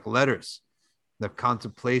deep, like letters, the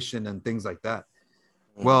contemplation and things like that.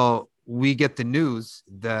 Well, we get the news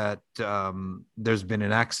that there's been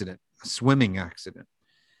an accident, a swimming accident,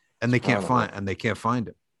 and they can't find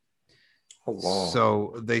him.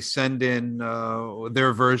 So they send in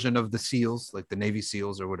their version of the SEALs, like the Navy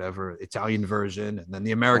SEALs or whatever, Italian version, and then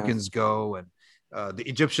the Americans go, and the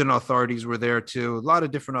Egyptian authorities were there too, a lot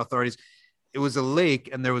of different authorities. It was a lake,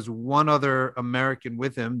 and there was one other American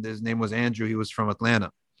with him. His name was Andrew. He was from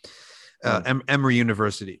Atlanta, Emory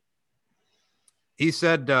University. He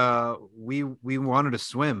said, we wanted to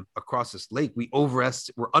swim across this lake. We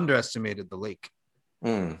underestimated the lake,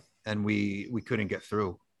 and we couldn't get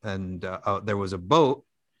through. And there was a boat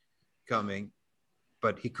coming,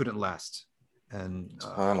 but he couldn't last. And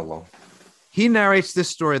he narrates this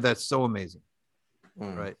story that's so amazing,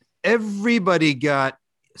 right? Everybody got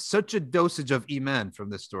such a dosage of Iman from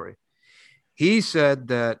this story. He said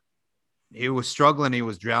that he was struggling, he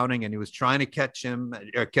was drowning, and he was trying to catch him,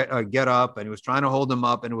 get up, and he was trying to hold him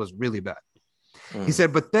up, and it was really bad. He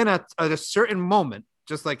said, but then at a certain moment,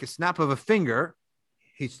 just like a snap of a finger,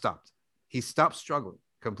 he stopped. He stopped struggling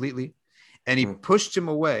completely, and he pushed him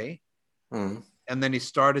away. And then he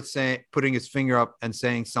started putting his finger up and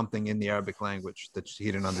saying something in the Arabic language that he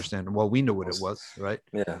didn't understand. Well, we know what it was, right?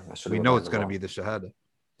 Yeah. We know it's going to be the Shahada.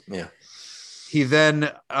 Yeah. He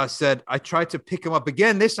then said, I tried to pick him up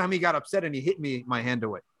again. This time he got upset and he hit my hand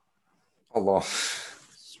away. Allah.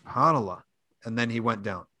 SubhanAllah. And then he went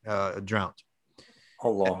down, drowned.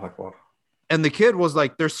 Allah Akbar. And the kid was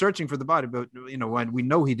like, they're searching for the body, but when we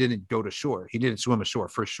know he didn't go to shore, he didn't swim ashore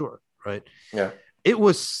for sure, right? Yeah. It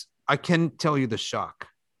was, I can tell you the shock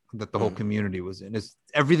that the whole community was in.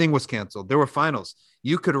 Everything was canceled. There were finals.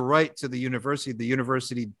 You could write to the university. The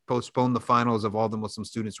university postponed the finals of all the Muslim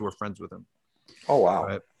students who were friends with him. Oh, wow.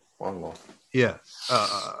 Right? Allah. Yeah.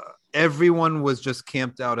 Everyone was just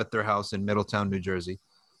camped out at their house in Middletown, New Jersey.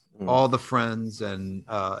 All the friends, and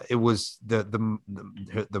it was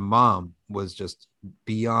the mom was just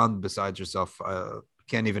beyond besides herself.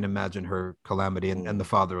 Can't even imagine her calamity, and the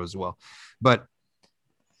father as well. But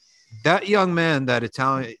that young man, that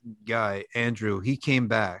Italian guy, Andrew, he came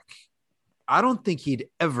back. I don't think he'd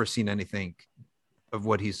ever seen anything of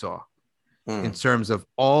what he saw in terms of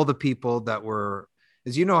all the people that were,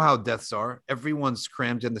 as you know how deaths are, everyone's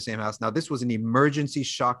crammed in the same house. Now, this was an emergency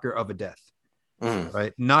shocker of a death,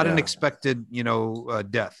 right? Not an expected,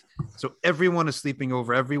 death. So everyone is sleeping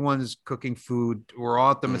over. Everyone's cooking food. We're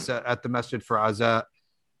all at the masjid for Azah.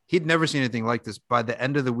 He'd never seen anything like this. By the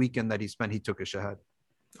end of the weekend that he spent, he took a shahad.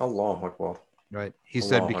 Allahu Akbar. Right. He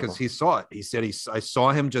said, because he saw it. He said, I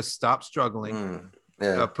saw him just stop struggling,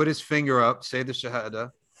 put his finger up, say the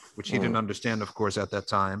shahada, which he didn't understand, of course, at that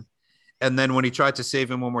time. And then when he tried to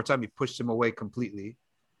save him one more time, he pushed him away completely.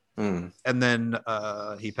 And then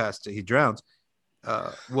he drowned.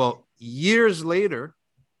 Well, years later,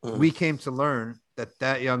 we came to learn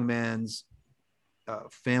that young man's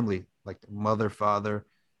family, like mother, father,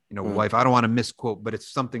 wife, I don't want to misquote, but it's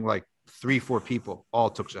something like 3-4 people all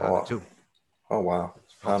took shahada too. Oh, wow.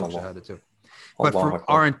 Shahada too. But for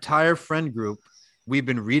our entire friend group, we've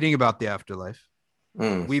been reading about the afterlife.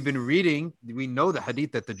 We've been reading, we know the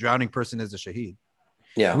hadith that the drowning person is a shaheed.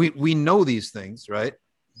 Yeah. We know these things, right?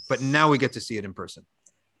 But now we get to see it in person.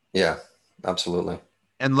 Yeah, absolutely.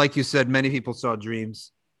 And like you said, many people saw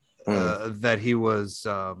dreams that he was,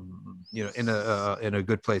 in a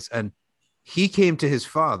good place. And he came to his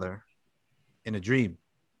father in a dream,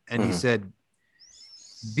 and he said,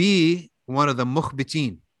 be one of the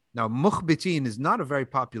mukhbitin. Now, mukhbitin is not a very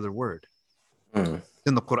popular word. It's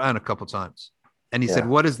in the Quran a couple times. And he said,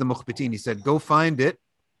 what is the mukhbitin? He said, go find it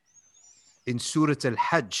in Surah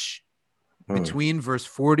Al-Hajj between verse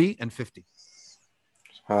 40 and 50.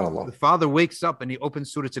 The father wakes up and he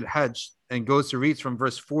opens Surah Al-Hajj and goes to read from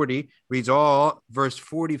verse 40, reads all verse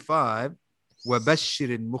 45,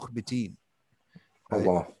 وَبَشِّرِ الْمُخْبِتِينَ.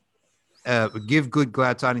 Allah. Give good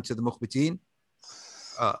glad tidings to the mukhbitin.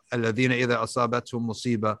 الَّذِينَ إِذَا أَصَابَتْهُمْ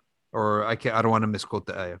مُصِيبَةٌ, or I don't want to misquote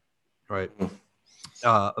the ayah, right?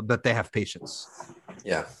 But they have patience.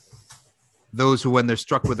 Yeah. Those who, when they're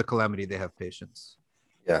struck with a calamity, they have patience.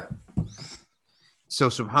 Yeah. So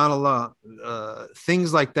subhanallah,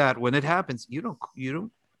 things like that, when it happens, you don't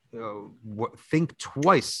think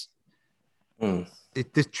twice.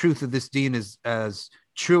 The truth of this deen is as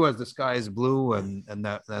true as the sky is blue, and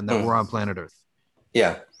that we're on planet Earth.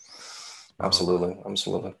 Yeah, absolutely.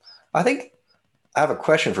 I think I have a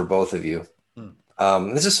question for both of you.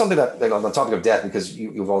 This is something that, on the topic of death, because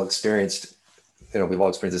you've all experienced, we've all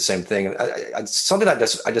experienced the same thing. Something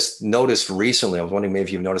that I just noticed recently, I was wondering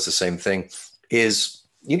maybe you've noticed the same thing, is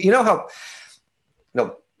you know how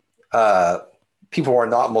people who are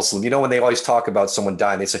not Muslim, when they always talk about someone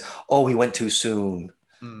dying, they say, oh, he went too soon,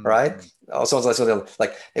 right? Oh, something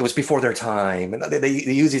like it was before their time. And they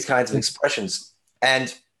use these kinds of expressions.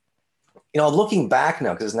 And, looking back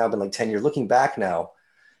now, because it's now been like 10 years, looking back now,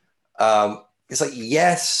 it's like,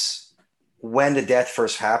 yes, when the death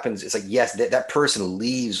first happens, it's like, yes, that person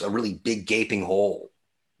leaves a really big gaping hole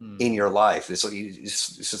in your life. It's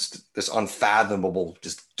just this unfathomable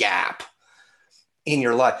just gap in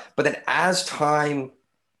your life. But then as time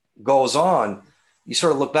goes on, you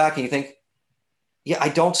sort of look back and you think, yeah, I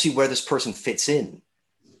don't see where this person fits in.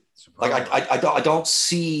 Like I don't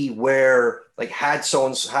see where, like, had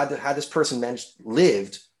this person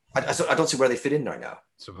lived, I don't see where they fit in right now.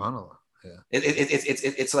 Subhanallah. Yeah.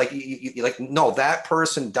 It's like you like, no, that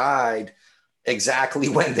person died exactly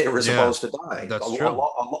when they were supposed to die. That's true.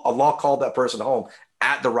 Allah called that person home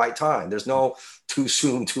at the right time. There's no too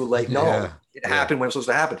soon, too late. No, it happened when it was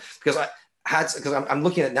supposed to happen. Because I'm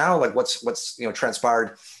looking at now, like what's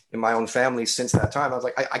transpired in my own family since that time. I was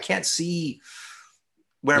like, I can't see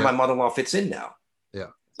where my mother-in-law fits in now.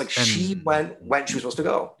 Yeah. Like she went when she was supposed to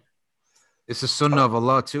go. It's a sunnah of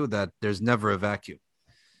Allah too, that there's never a vacuum.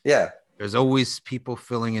 Yeah. There's always people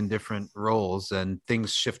filling in different roles and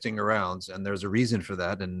things shifting around. And there's a reason for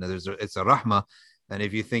that. And it's a rahmah. And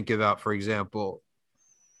if you think about, for example,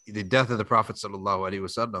 the death of the Prophet sallallahu alaihi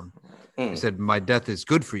wasallam, he said, my death is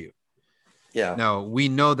good for you. Yeah. Now, we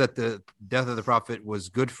know that the death of the Prophet was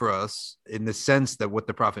good for us in the sense that what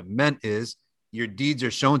the Prophet meant is, your deeds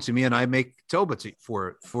are shown to me and I make tawbah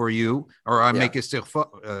for you, or I make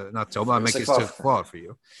istighfar, not tawbah, I make istighfar for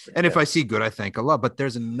you. And if I see good, I thank Allah. But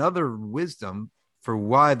there's another wisdom for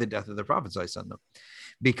why the death of the Prophet sallallahu,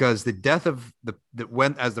 because the death of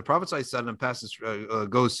as the Prophet sallallahu passes,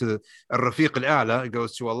 goes to Rafiq al-A'la, it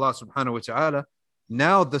goes to Allah subhanahu wa ta'ala.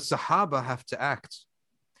 Now the Sahaba have to act.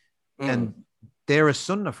 And they're a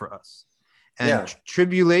sunnah for us. And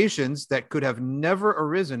tribulations that could have never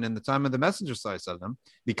arisen in the time of the Messenger sallallahu,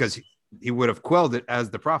 because he would have quelled it as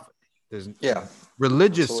the Prophet. There's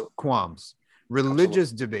religious qualms,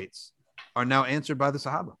 religious debates are now answered by the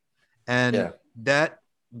Sahaba. And that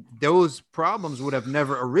those problems would have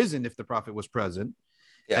never arisen if the Prophet was present.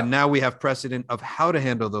 And now we have precedent of how to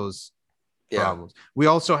handle those problems. We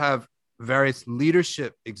also have various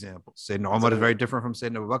leadership examples. Sayyidina Umar is very different from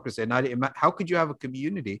Sayyidina Abu Bakr. Sayyidina, how could you have a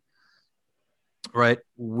community, right,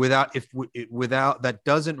 without that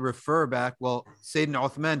doesn't refer back? Well, Sayyidina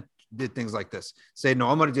Uthman did things like this.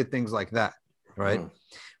 Sayyidina Umar did things like that, right?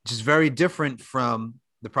 Which is very different from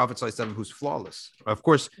the Prophet ﷺ, who's flawless. Of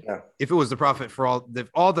course, if it was the Prophet for all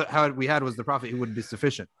that how we had was the Prophet, he wouldn't be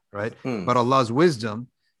sufficient, right? But Allah's wisdom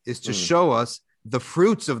is to show us the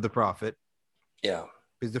fruits of the Prophet. Yeah.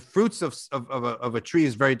 Because the fruits of a tree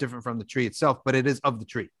is very different from the tree itself, but it is of the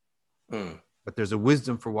tree. But there's a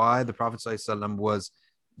wisdom for why the Prophet ﷺ was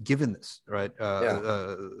given this, right?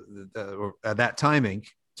 Or at that timing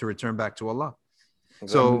to return back to Allah.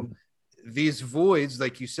 So these voids,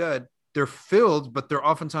 like you said, they're filled, but they're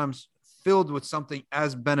oftentimes filled with something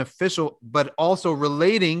as beneficial, but also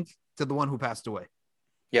relating to the one who passed away.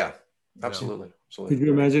 Yeah, absolutely. Absolutely. Could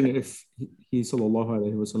you imagine if he sallallahu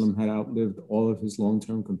alaihi wasallam had outlived all of his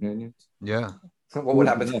long-term companions? Yeah. What would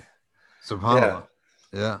happen? Subhanallah.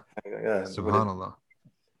 Yeah. Subhanallah.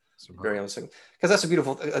 Very interesting. Because that's a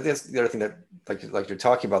beautiful. That's the other thing that, like you're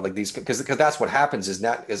talking about, like these, because that's what happens is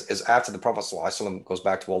after the Prophet sallallahu alaihi wasallam goes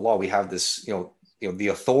back to Allah, we have this, the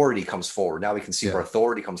authority comes forward. Now we can see where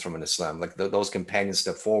authority comes from in Islam. Like those companions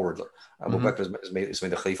step forward. Abu Bakr is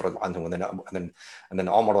made the Khalifa anhu, and then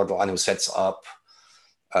Umar anhu sets up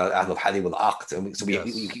Ahlul Hadi wal Aqd. And so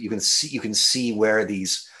you can see where the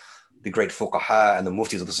great fuqaha and the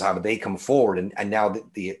muftis of the Sahaba, they come forward, and now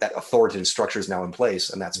that authoritative structure is now in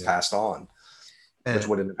place, and that's passed on, which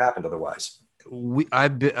wouldn't have happened otherwise.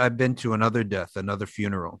 I've been to another death, another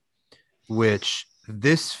funeral, which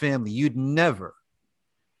this family, you'd never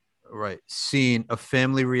seen a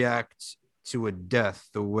family react to a death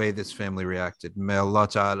the way this family reacted. May Allah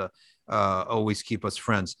Ta'ala always keep us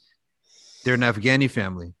friends. They're an Afghani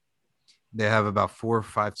family. They have about 4 or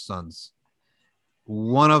 5 sons.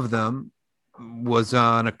 One of them was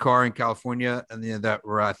on a car in California, and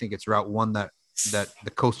I think it's Route 1, that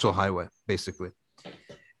the coastal highway, basically.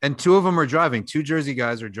 And 2 of them are driving. 2 Jersey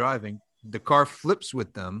guys are driving. The car flips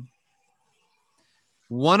with them.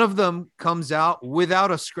 One of them comes out without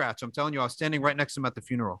a scratch. I'm telling you, I was standing right next to him at the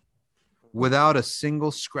funeral, without a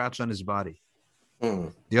single scratch on his body.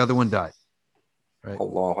 The other one died. Right?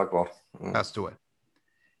 Allahu Akbar. Passed away.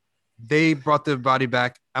 They brought the body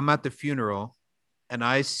back. I'm at the funeral, and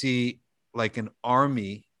I see like an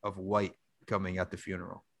army of white coming at the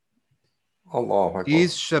funeral. Allahu Akbar.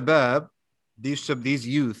 These shabab, these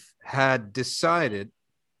youth had decided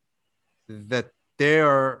that they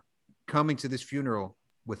are coming to this funeral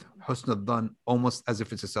with husn al-dhan, almost as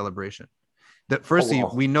if it's a celebration. That firstly,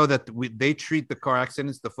 we know that they treat the car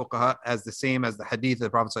accidents, the fuqaha, as the same as the hadith of the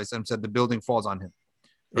Prophet ﷺ said, the building falls on him.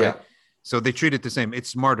 Right? Yeah. So they treat it the same.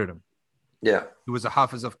 It's martyrdom. Yeah. He was a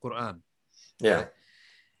hafiz of Quran. Yeah. Right?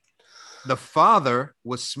 The father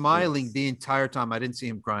was smiling the entire time. I didn't see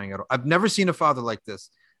him crying at all. I've never seen a father like this.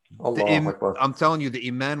 I'm telling you, the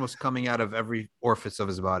iman was coming out of every orifice of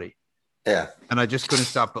his body. Yeah. And I just couldn't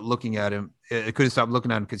stop but looking at him. I couldn't stop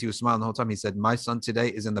looking at him because he was smiling the whole time. He said, my son today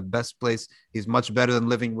is in the best place. He's much better than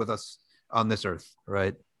living with us on this earth.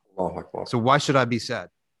 Right. So why should I be sad?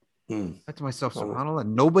 I thought to myself, subhanAllah,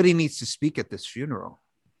 nobody needs to speak at this funeral.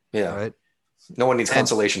 Yeah. Right. No one needs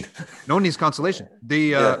consolation. No one needs consolation.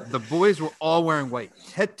 The boys were all wearing white,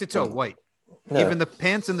 head to toe, white. Yeah. Even the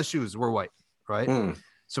pants and the shoes were white, right?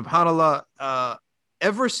 SubhanAllah.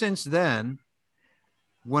 Ever since then,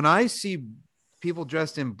 when I see people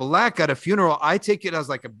dressed in black at a funeral, I take it as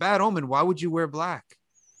like a bad omen. Why would you wear black,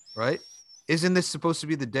 right? Isn't this supposed to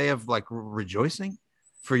be the day of like rejoicing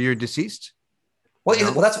for your deceased? Well,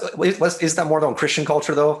 is that more than Christian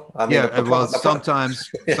culture though? I mean,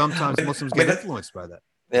 sometimes Muslims get influenced by that.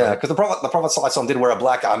 Yeah, because the Prophet ﷺ did wear a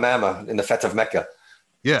black amama in the Fete of Mecca.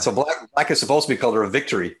 Yeah. So black is supposed to be color of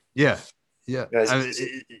victory. Yeah.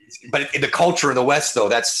 But in the culture in the West, though,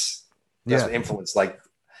 that's an influence. Like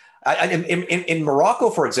in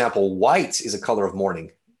Morocco, for example, white is a color of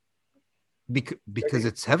mourning. Because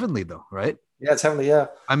it's heavenly, though, right? Yeah, it's heavenly. Yeah.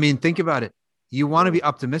 I mean, think about it. You want to be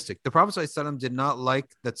optimistic. The Prophet ﷺ did not like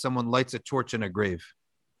that someone lights a torch in a grave.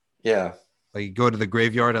 Yeah. Like you go to the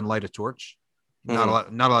graveyard and light a torch. Not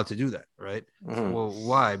allowed to do that, right? Well,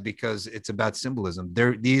 why? Because it's a bad symbolism.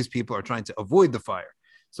 These people are trying to avoid the fire.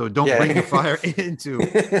 So don't bring the fire into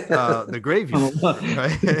the graveyard,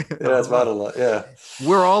 right? That's about a lot. Yeah.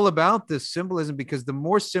 We're all about this symbolism because the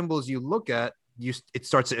more symbols you look at, it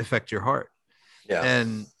starts to affect your heart. Yeah.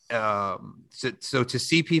 And so to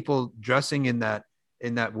see people dressing in that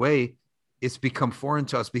way, it's become foreign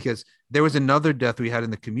to us because there was another death we had in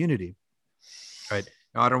the community, right?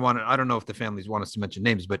 Now, I don't know if the families want us to mention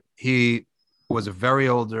names, but he was a very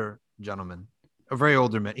older gentleman, a very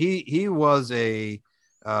older man. He was a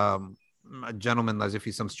gentleman as if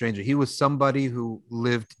he's some stranger. He was somebody who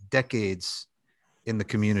lived decades in the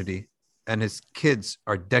community, and his kids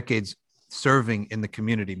are decades serving in the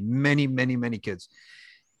community. Many, many, many kids.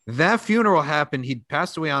 That funeral happened. He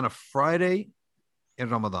passed away on a Friday in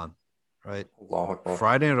Ramadan, right?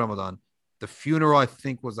 Friday in Ramadan. The funeral, I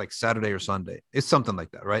think, was like Saturday or Sunday. It's something like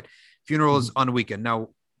that, right? Funerals on a weekend. Now,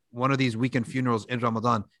 one of these weekend funerals in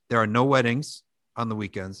Ramadan, there are no weddings on the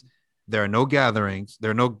weekends. There are no gatherings.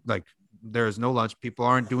 There is no lunch. People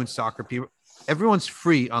aren't doing soccer. Everyone's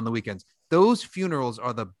free on the weekends. Those funerals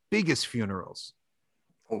are the biggest funerals.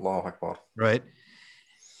 Allahu Akbar. Right?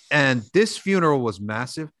 And this funeral was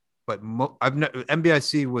massive, but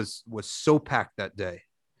MBIC was so packed that day.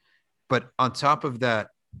 But on top of that,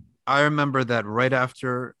 I remember that right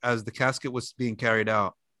after, as the casket was being carried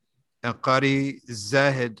out, and Qari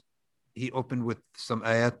Zahid, he opened with some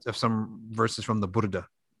ayat of some verses from the Burda.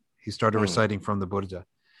 He started reciting from the Burda.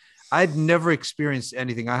 I'd never experienced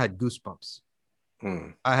anything. I had goosebumps.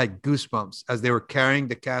 I had goosebumps as they were carrying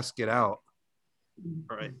the casket out.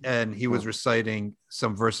 Right. And he was reciting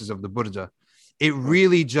some verses of the Burda. It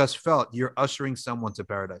really just felt you're ushering someone to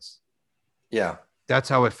paradise. Yeah. That's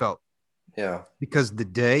how it felt. Yeah. Because the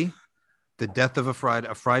death of a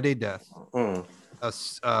Friday death,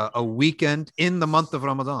 a weekend in the month of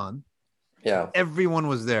Ramadan. Yeah. Everyone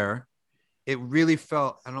was there. It really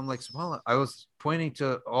felt, and I'm like, subhanAllah, I was pointing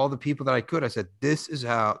to all the people that I could. I said, this is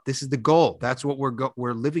the goal. That's what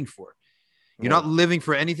we're living for. You're not living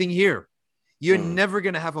for anything here. You're never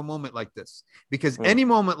going to have a moment like this, because any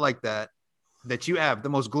moment like that you have, the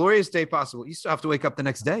most glorious day possible, you still have to wake up the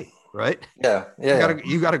next day, right? Yeah.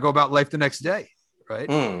 You got to go about life the next day,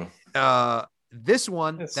 right? This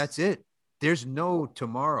one, that's it. There's no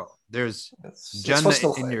tomorrow. There's Jannah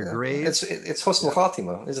in your grave. It's Husnul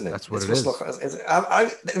Khatima, isn't it? That's what it is.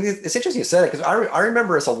 It's interesting you said it, because I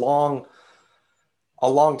remember it's a long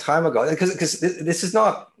time ago, because this is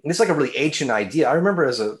like a really ancient idea. I remember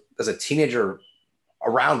as a teenager,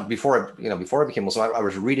 around before I became Muslim, I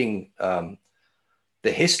was reading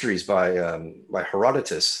the histories by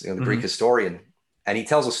Herodotus, the Greek historian, and he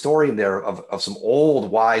tells a story in there of some old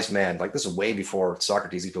wise man. Like, this is way before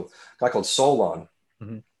Socrates. A guy called Solon.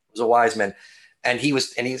 Was a wise man, and he was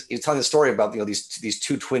telling the story about these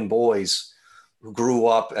two twin boys who grew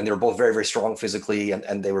up, and they were both very, very strong physically,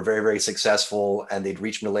 and they were very, very successful, and they'd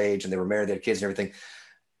reached middle age, and they were married, they had kids and everything,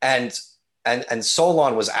 and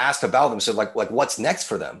Solon was asked about them, said like what's next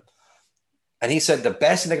for them, and he said the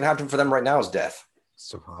best thing that can happen for them right now is death.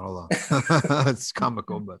 SubhanAllah. It's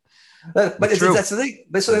comical, but that's the thing.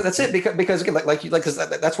 That's it, because again, because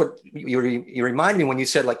that's what you reminded me when you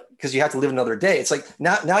said, like, because you have to live another day. It's like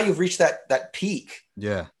now you've reached that peak.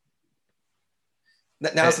 Yeah.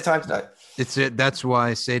 Now's the time to die. It's it. That's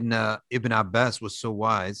why Sayyidina Ibn Abbas was so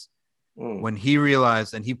wise when he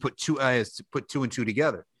realized, and he put two ayahs to put two and two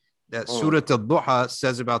together. That Surah Al-Duha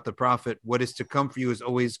says about the Prophet, what is to come for you is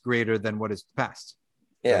always greater than what is past.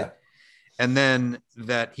 Yeah. Right? And then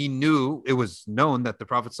that he knew, it was known that the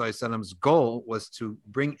Prophet ﷺ's goal was to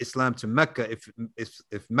bring Islam to Mecca.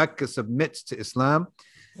 If Mecca submits to Islam,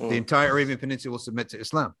 the entire Arabian Peninsula will submit to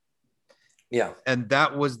Islam. Yeah. And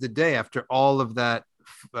that was the day after all of that,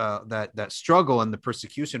 that struggle and the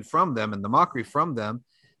persecution from them and the mockery from them,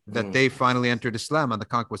 that they finally entered Islam on the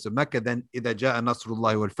conquest of Mecca. Then إِذَا جَاءَ نَصْرُ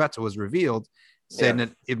اللَّهِ وَالْفَتْحُ was revealed.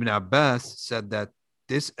 Sayyidina Ibn Abbas said that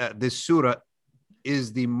this surah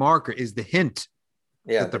is the marker, is the hint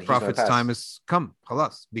that the Prophet's time has come,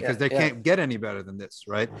 khalas, because they can't get any better than this,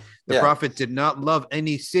 right? The Prophet did not love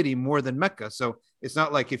any city more than Mecca. So it's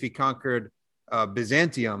not like if he conquered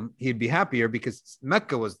Byzantium, he'd be happier, because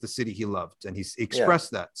Mecca was the city he loved, and he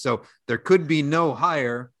expressed that. So there could be no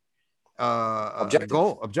higher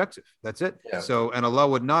objective. That's it. So, and Allah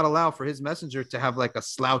would not allow for his messenger to have like a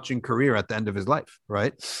slouching career at the end of his life,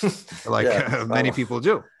 right? Like many people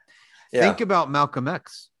do. Think about Malcolm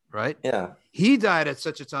X, right? He died at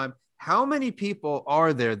such a time. How many people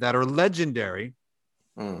are there that are legendary?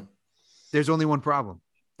 There's only one problem: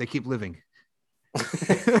 they keep living.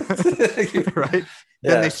 Right?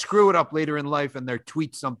 Then they screw it up later in life, and they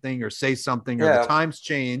tweet something or say something, or the times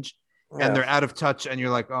change. And they're out of touch, and you're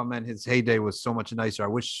like, oh man, his heyday was so much nicer. I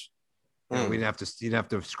wish we didn't have to. You'd have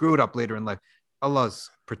to screw it up later in life. Allah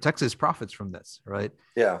protects his prophets from this, right?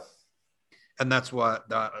 And that's why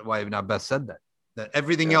Ibn Abbas said that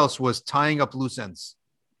everything else was tying up loose ends,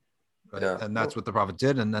 right? And that's what the Prophet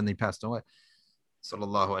did, and then he passed away.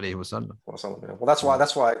 Sallallahu alaihi wasallam. Well,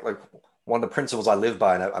 that's why like one of the principles I live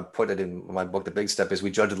by, and I put it in my book, The Big Step, is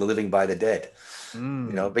we judge the living by the dead. You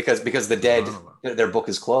know, because the dead, their book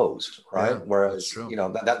is closed, right? Whereas you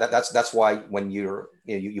know that's why when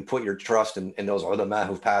you put your trust in those ulama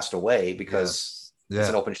who've passed away, because it's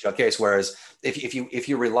an open shut case. Whereas if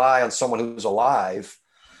you rely on someone who's alive,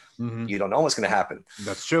 you don't know what's going to happen.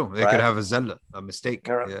 That's true. They could have a mistake,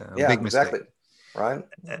 a big mistake. Exactly. Right.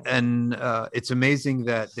 And it's amazing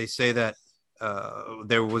that they say that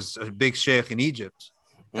there was a big sheikh in Egypt,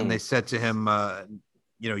 and they said to him,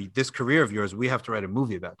 you know, this career of yours, we have to write a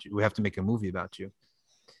movie about you. We have to make a movie about you.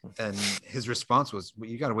 And his response was, well,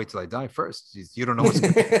 you got to wait till I die first. You don't know what's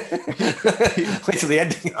going to wait till the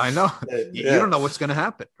ending. I know. You don't know what's going to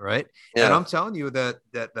happen, right? And I'm telling you that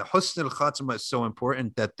the husn al-khatimah is so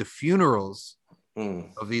important, that the funerals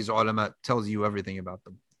of these ulama tells you everything about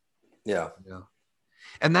them. Yeah.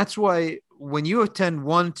 And that's why when you attend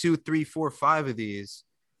 1, 2, 3, 4, 5 of these,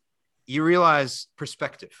 you realize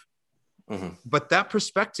perspective. But that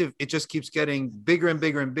perspective, it just keeps getting bigger and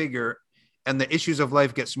bigger and bigger. And the issues of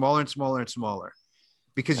life get smaller and smaller and smaller,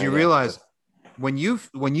 because you realize when you've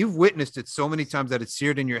witnessed it so many times that it's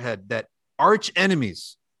seared in your head that arch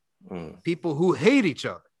enemies, people who hate each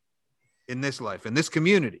other in this life, in this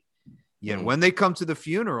community, yet when they come to the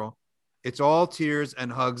funeral, it's all tears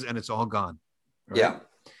and hugs and it's all gone. Right?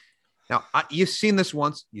 Now, you've seen this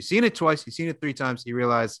once, you've seen it twice, you've seen it 3 times. You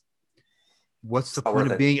realize, what's the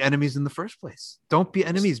point of being enemies in the first place? Don't be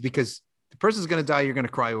enemies, because the person's going to die. You're going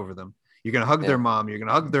to cry over them. You're going to hug their mom. You're going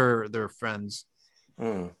to hug their friends.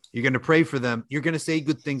 You're going to pray for them. You're going to say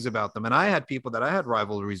good things about them. And I had people that I had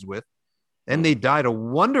rivalries with, and they died a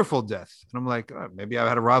wonderful death. And I'm like, oh, maybe I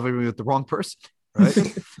had a rivalry with the wrong person. Right?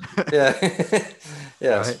 Right?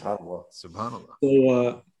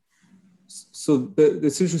 Subhanallah. So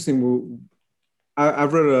it's interesting.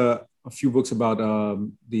 I've read a few books about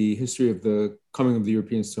the history of the coming of the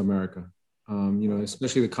Europeans to America, you know,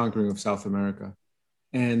 especially the conquering of South America.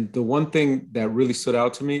 And the one thing that really stood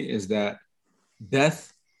out to me is that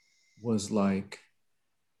death was like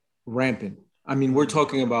rampant. I mean, we're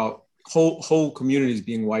talking about whole communities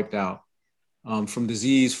being wiped out from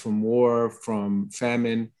disease, from war, from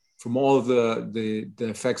famine, from all of the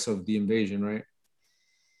effects of the invasion, right?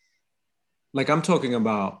 Like I'm talking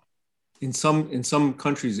about in some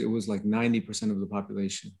countries, it was like 90% of the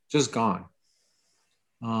population just gone.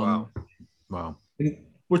 Wow.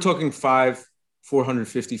 We're talking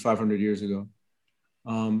 450, 500 years ago.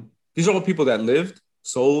 These are all people that lived,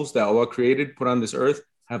 souls that Allah created, put on this earth,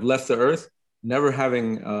 have left the earth, never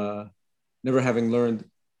having learned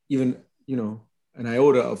even, you know, an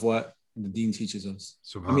iota of what the deen teaches us.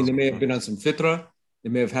 I mean, they may have been on some fitrah, they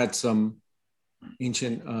may have had some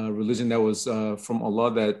ancient religion that was from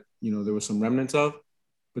Allah that, you know, there was some remnants of,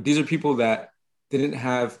 but these are people that didn't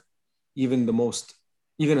have even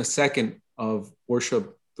a second of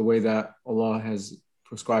worship the way that Allah has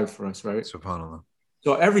prescribed for us, right? SubhanAllah.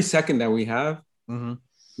 So every second that we have,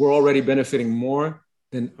 we're already benefiting more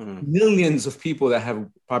than millions of people that have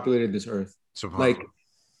populated this earth. Like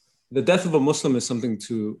the death of a Muslim is something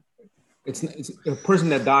it's a person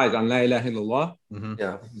that dies on La ilaha illallah.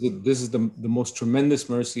 This is the most tremendous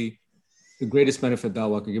mercy, the greatest benefit that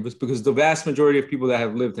Allah can give us, because the vast majority of people that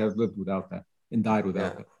have lived without that and died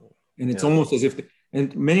without that. And it's almost as if,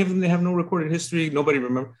 and many of them, they have no recorded history. Nobody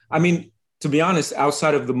remembers. I mean, to be honest,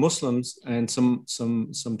 outside of the Muslims and some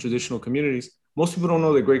traditional communities, most people don't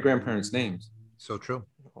know their great grandparents' names. So true.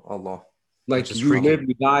 Allah. Like you live,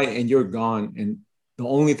 you die, and you're gone, and the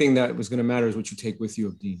only thing that was going to matter is what you take with you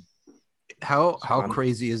of deen. How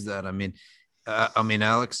crazy is that? I mean,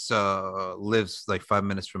 Alex lives like 5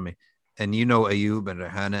 minutes from me, and you know Ayub and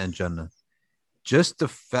Hannah and Jannah. Just to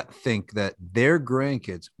think that their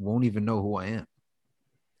grandkids won't even know who I am.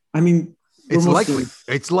 I mean, it's likely.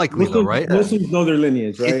 It's likely, though, right? Muslims know their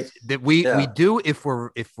lineage, right? That we do if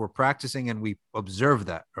we're practicing and we observe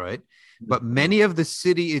that, right? But many of the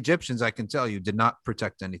city Egyptians, I can tell you, did not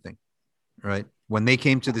protect anything, right? When they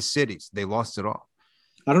came to the cities, they lost it all.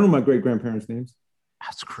 I don't know my great grandparents' names.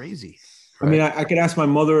 That's crazy. Right? I mean, I could ask my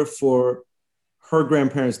mother for her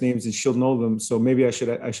grandparents' names and she'll know them. So maybe I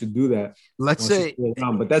should do that. Let's say,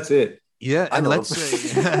 but that's it. Yeah, and let's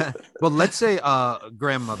say, well, let's say,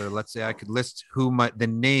 grandmother. Let's say I could list the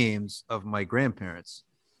names of my grandparents,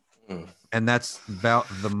 and that's about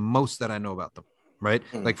the most that I know about them. Right?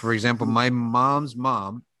 Like, for example, my mom's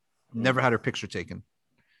mom never had her picture taken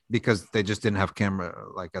because they just didn't have camera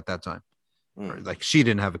like at that time. Like she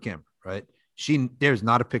didn't have a camera, right? There's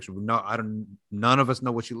not a picture. No, none of us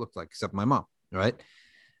know what she looked like except my mom, right?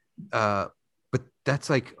 But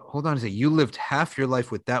that's like, hold on a second. You lived half your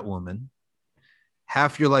life with that woman,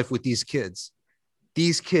 half your life with these kids.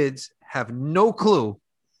 These kids have no clue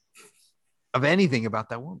of anything about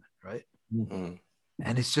that woman, right? Mm-hmm.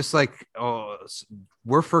 And it's just like, oh,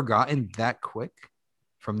 we're forgotten that quick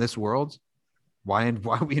from this world. Why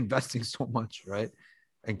are we investing so much, right?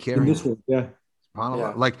 And caring. In this world, yeah.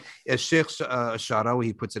 Like as Sheikh Sharawi,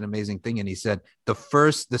 he puts an amazing thing, and he said the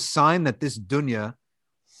sign that this dunya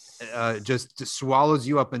just swallows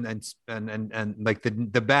you up and like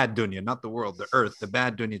the bad dunya, not the world, the earth, the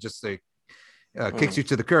bad dunya just like kicks you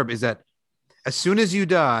to the curb, is that as soon as you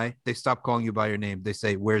die, they stop calling you by your name. They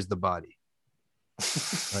say, "Where's the body?"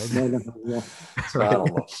 Right?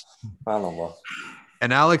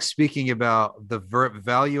 And Alex, speaking about the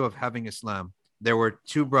value of having Islam, there were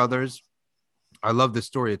two brothers. I love this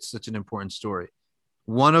story. It's such an important story.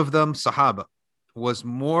 One of them, Sahaba, was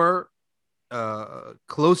more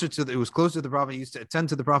closer to the Prophet. He used to attend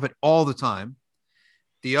to the Prophet all the time.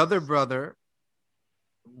 The other brother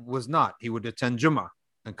was not. He would attend Jummah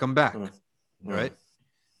and come back, right?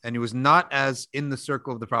 And he was not as in the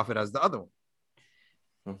circle of the Prophet as the other one.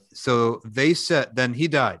 So they said, then he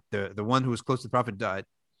died. The one who was close to the Prophet died.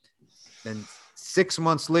 Then 6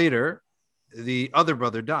 months later, the other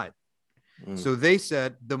brother died. So they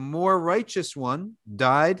said the more righteous one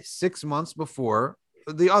died 6 months before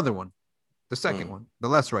the other one, the second one, the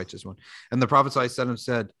less righteous one. And the Prophet ﷺ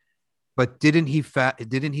said, but didn't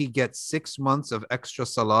he get 6 months of extra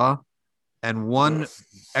salah and one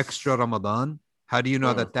extra Ramadan? How do you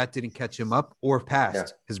know that didn't catch him up or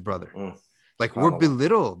past his brother? Like we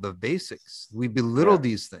belittle the basics. We belittle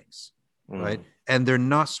these things, right? And they're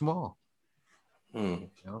not small. You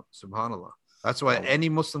know, subhanAllah. That's why any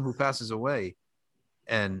Muslim who passes away,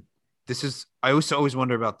 and this is, I always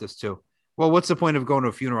wonder about this too. Well, what's the point of going to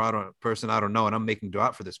a funeral I don't know, and I'm making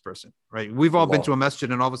dua for this person, right? We've all been to a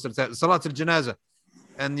masjid and all of a sudden it's salat al-janazah,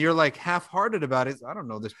 and you're like half-hearted about it. I don't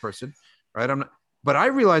know this person, right? But I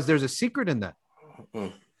realize there's a secret in that.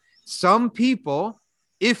 Some people,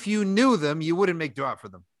 if you knew them, you wouldn't make dua for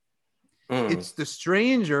them. It's the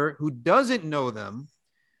stranger who doesn't know them,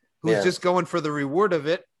 who's just going for the reward of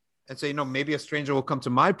it, and say, maybe a stranger will come to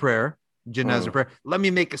my prayer, janazah prayer. Let me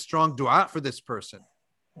make a strong dua for this person.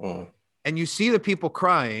 And you see the people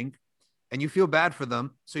crying and you feel bad for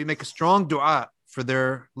them. So you make a strong dua for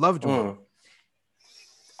their loved one.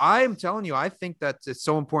 I am telling you, I think that it's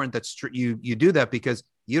so important that you do that, because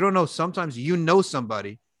you don't know. Sometimes you know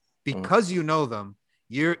somebody because you know them.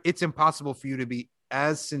 It's impossible for you to be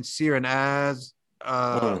as sincere and as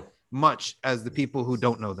much as the people who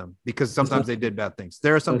don't know them, because sometimes they did bad things.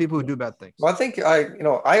 There are some people who do bad things. Well, I think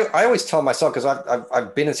I always tell myself, because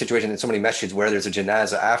I've been in situations in so many masjids where there's a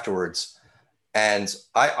janazah afterwards, and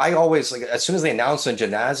I always, like, as soon as they announce a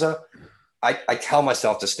janazah, I tell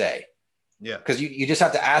myself to stay. Yeah, because you just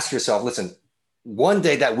have to ask yourself, listen, one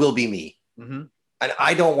day that will be me, and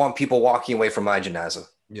I don't want people walking away from my janazah.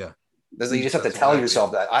 Yeah. You just have to tell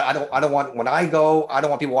yourself that I don't want, when I go, I don't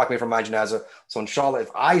want people walking away from my janazah. So inshallah, if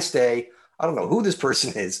I stay, I don't know who this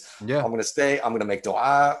person is. Yeah. I'm going to stay. I'm going to make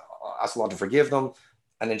dua, ask Allah to forgive them.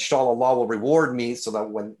 And inshallah, Allah will reward me, so that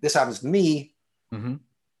when this happens to me,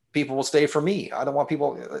 people will stay for me. I don't want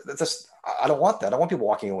people, I don't want that. I want people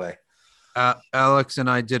walking away. Alex and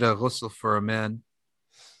I did a ghusl for a man.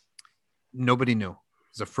 Nobody knew.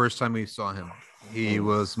 It was the first time we saw him. He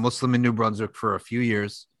was Muslim in New Brunswick for a few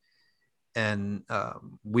years. and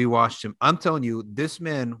we watched him. I'm telling you, this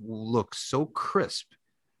man looked so crisp.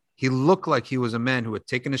 He looked like he was a man who had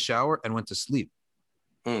taken a shower and went to sleep.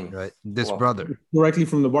 Right, this brother directly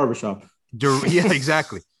from the barbershop. Yeah,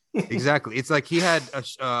 exactly. It's like he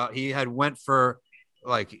had went for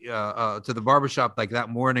like to the barbershop like that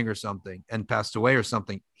morning or something and passed away or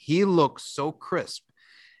something. He looked so crisp,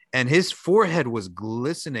 and his forehead was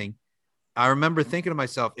glistening. I remember thinking to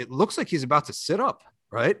myself, it looks like he's about to sit up,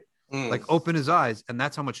 right? Like open his eyes, and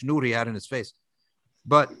that's how much nur he had in his face.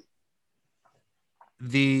 But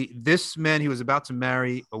this man, he was about to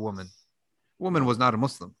marry a woman. Woman was not a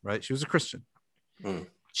Muslim, right? She was a Christian.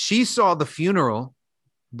 She saw the funeral.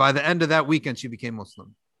 By the end of that weekend, she became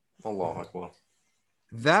Muslim. Allahu Akbar.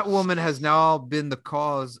 That woman has now been the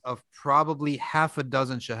cause of probably half a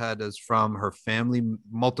dozen shahadas from her family,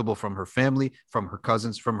 multiple from her family, from her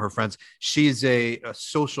cousins, from her friends. She's a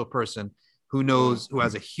social person who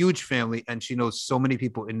has a huge family, and she knows so many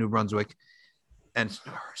people in New Brunswick, and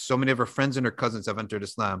so many of her friends and her cousins have entered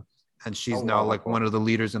Islam, and she's now like one of the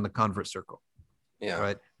leaders in the convert circle. Yeah.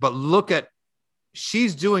 Right. But look at,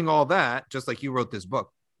 she's doing all that just like you wrote this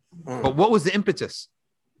book. But what was the impetus?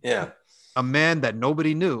 Yeah. A man that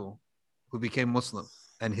nobody knew who became Muslim,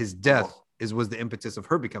 and his death was the impetus of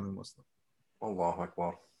her becoming Muslim. Allahu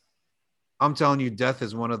Akbar. I'm telling you, death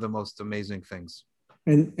is one of the most amazing things.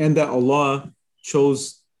 And that Allah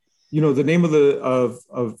chose, the name of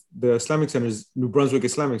the Islamic Center is New Brunswick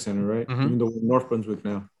Islamic Center, right? Even though we're in North Brunswick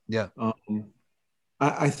now. Yeah.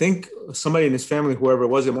 I think somebody in his family, whoever it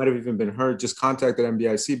was, it might have even been her, just contacted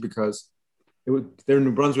NBIC because they're in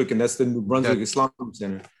New Brunswick, and that's the New Brunswick Islamic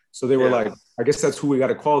Center. So they were like, I guess that's who we got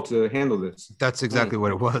to call to handle this. That's exactly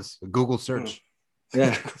what it was. A Google search.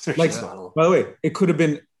 Yeah. Like, by the way, it could have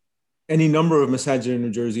been any number of masajid in New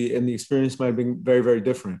Jersey, and the experience might have been very, very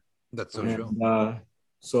different. That's so true.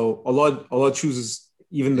 So Allah chooses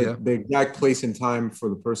even the exact place and time for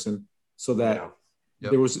the person, so that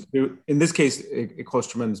in this case, it caused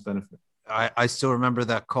tremendous benefit. I still remember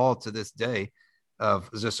that call to this day of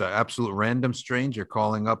just an absolute random stranger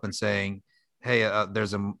calling up and saying, hey,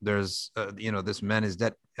 this man is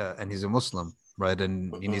dead and he's a Muslim, right?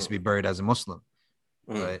 And he needs to be buried as a Muslim,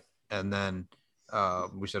 right? And then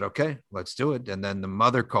we said, okay, let's do it. And then the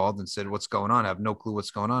mother called and said, what's going on? I have no clue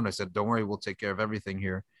what's going on. I said, don't worry, we'll take care of everything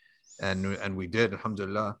here. And we did,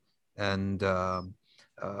 alhamdulillah. And the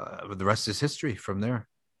rest is history from there.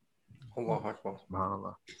 Allahu Akbar.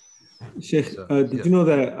 SubhanAllah. Sheikh, did you know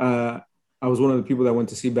that I was one of the people that went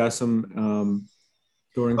to see Bassem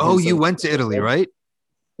during you went to Italy, right?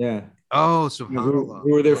 Yeah. Oh, SubhanAllah.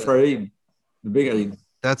 We were there for Eid, the big Eid.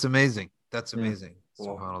 That's amazing.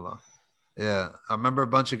 SubhanAllah. Yeah. I remember a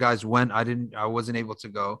bunch of guys went. I wasn't able to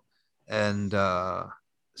go. And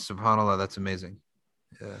SubhanAllah, that's amazing.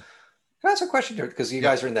 Yeah. Can I ask a question here? Because you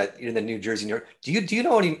guys are in the New Jersey, New York. Do you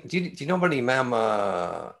know about Imam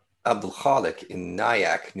Abdul Khaliq in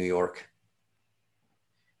Nyack, New York?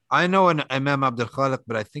 I know an Imam Abdul Khaliq,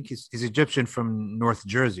 but I think he's Egyptian from North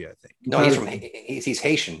Jersey, I think. No, he's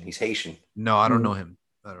Haitian. He's Haitian. No, I don't know him.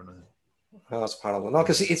 Oh, that's part of it. No,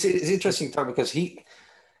 because it's interesting to talk, because he's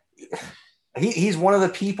one of the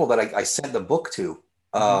people that I sent the book to,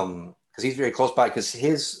 because he's very close by, because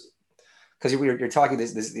you're talking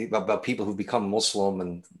this about people who become Muslim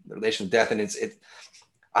and the relation of death, and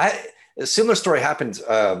a similar story happened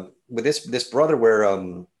with this brother where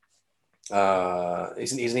he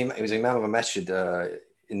was an imam of a masjid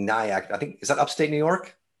in Nyack. I think, is that upstate New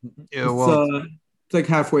York? Yeah, well, it's like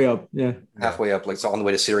halfway up. Yeah, halfway up, like so on the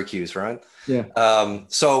way to Syracuse, right? Yeah.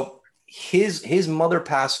 So his mother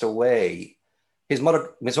passed away. His mother's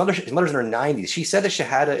in her 90s. She said the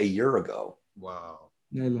shahada a year ago. Wow.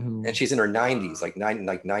 And she's in her 90s, like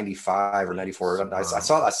 95 or 94. Wow. I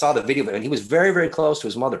saw the video, and he was very, very close to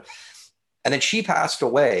his mother. And then she passed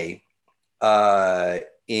away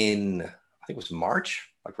in, I think it was March,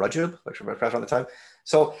 like Rajab, like around the time.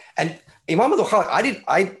 So, and Imam Abdul Khaliq,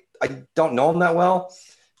 I don't know him that well.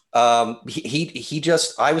 I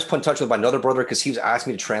was put in touch with my another brother because he was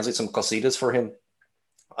asking me to translate some qasidas for him.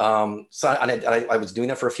 So I was doing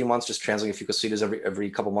that for a few months, just translating a few qasidas every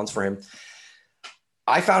couple months for him.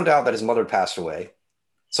 I found out that his mother passed away.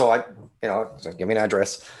 So give me an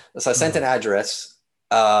address. So I sent an address,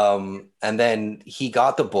 and then he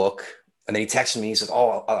got the book, and then he texted me. He said,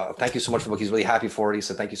 thank you so much for the book. He's really happy for it. He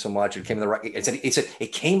said, thank you so much. It came at the right, he said,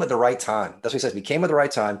 it came at the right time. That's what he said. It came at the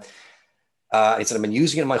right time. He said, I've been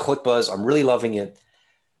using it in my khutbahs. I'm really loving it.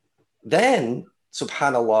 Then,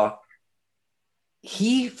 subhanAllah,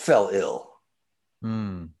 he fell ill.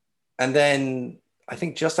 And then I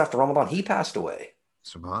think just after Ramadan, he passed away.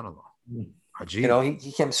 SubhanAllah. Ajib. You know,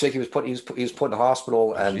 he came sick. He was put in the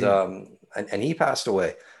hospital, and he passed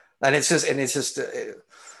away. And it's just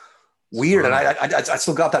weird. And I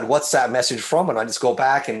still got that WhatsApp message from him. I just go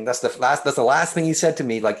back, and that's the last thing he said to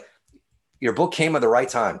me. Like, your book came at the right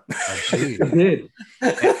time. It did.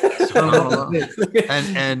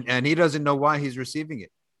 And he doesn't know why he's receiving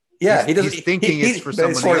it. Yeah, he's thinking it's for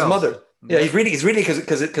someone else. His mother. Yeah, he's reading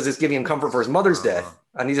because it's giving him comfort for his mother's death,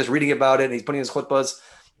 and he's just reading about it. And he's putting his khutbahs,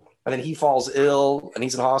 and then he falls ill, and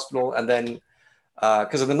he's in the hospital, and then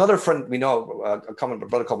because of another friend we know, a common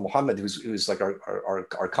brother called Muhammad, who's like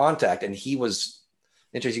our contact, and he was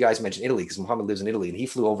interesting. You guys mentioned Italy because Muhammad lives in Italy, and he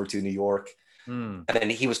flew over to New York, and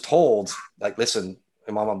then he was told, like, listen,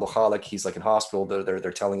 Imam Abdul Khalik, he's like in hospital.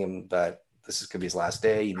 They're telling him that this could be his last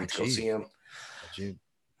day. You need to go see him. You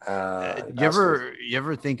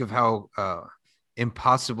ever think of how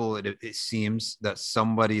impossible it seems that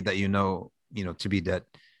somebody that you know to be dead,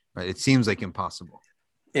 right? It seems like impossible.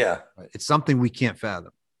 Yeah, right? It's something we can't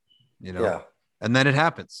fathom, Yeah, and then it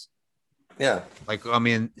happens. Yeah, like, I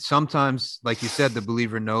mean, sometimes, like you said, the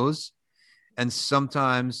believer knows, and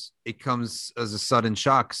sometimes it comes as a sudden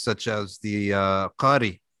shock, such as the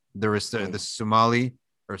Qari, the Somali.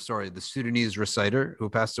 The Sudanese reciter who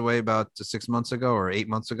passed away about 6 months ago or 8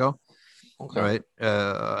 months ago. Okay. Right.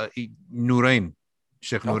 Nurain,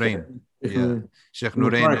 Sheikh Nurain. Yeah. Sheikh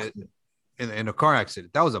Nurain in a car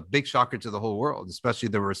accident. That was a big shocker to the whole world, especially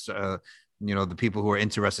there were, the people who are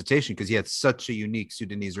into recitation, because he had such a unique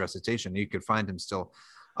Sudanese recitation. You could find him still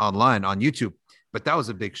online on YouTube, but that was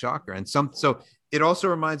a big shocker. And so it also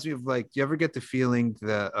reminds me of, like, you ever get the feeling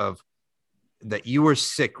that you were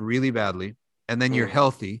sick really badly, and then you're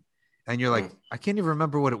healthy, and you're like, I can't even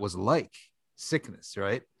remember what it was like, sickness,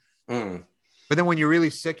 right? But then when you're really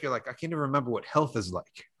sick, you're like, I can't even remember what health is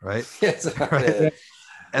like, right? Yes. Right?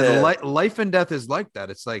 And life and death is like that.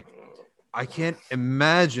 It's like, I can't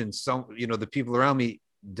imagine the people around me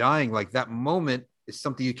dying. Like, that moment is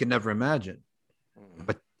something you can never imagine,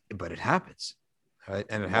 but it happens, right?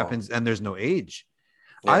 And it happens, and there's no age.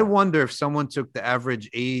 Yeah. I wonder if someone took the average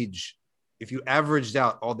age, if you averaged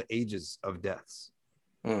out all the ages of deaths,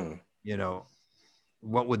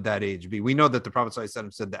 what would that age be? We know that the Prophet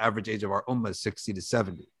ﷺ said the average age of our ummah is 60 to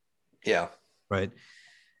 70. Yeah. Right.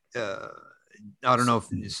 I don't know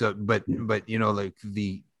if so, but like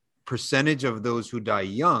the percentage of those who die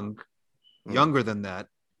younger than that,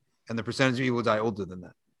 and the percentage of people who die older than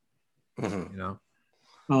that.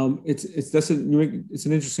 It's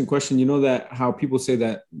an interesting question. You know that how people say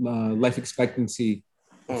that life expectancy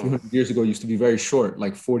a few hundred years ago used to be very short,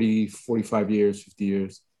 like 40, 45 years, 50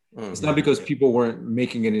 years. It's not because people weren't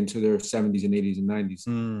making it into their 70s and 80s and 90s,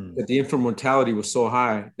 but the infant mortality was so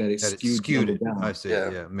high that it skewed it down. I see.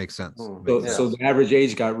 Yeah, makes sense. So the average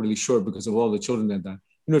age got really short because of all the children that died.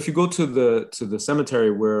 If you go to the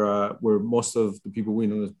cemetery where most of the people we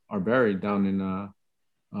know are buried, down in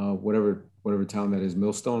whatever town that is,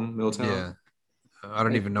 Milltown. Yeah, I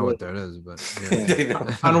don't even know what that is, but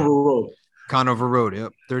Conover Road. Conover Road,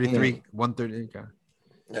 yep. 33, 130. Okay.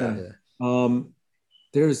 Yeah.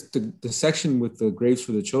 There's the section with the graves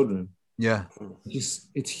for the children. Yeah.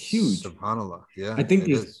 It's huge. SubhanAllah. Yeah. I think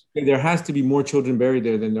there has to be more children buried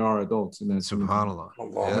there than there are adults in that. SubhanAllah.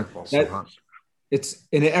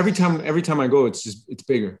 And every time I go, it's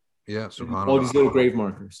bigger. Yeah. SubhanAllah. All these little grave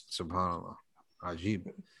markers. SubhanAllah.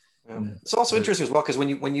 Ajib. Yeah. It's also interesting as well, because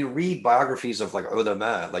when you read biographies of, like,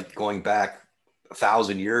 ulama, like going back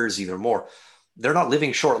 1,000 years, even more, they're not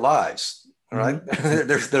living short lives, right?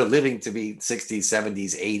 They're living to be 60s,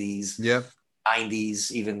 70s, 80s,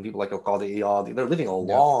 90s, even people like Al-Qadi Iyad. They're living a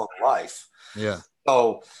long life. Yeah.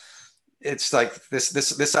 So it's like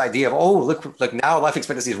this idea of, look, like now life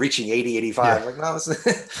expectancy is reaching 80, 85. Yeah. Like, no,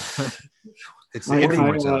 it's the infant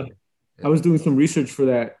mortality. I was doing some research for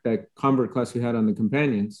that convert class we had on the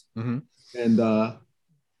companions, and the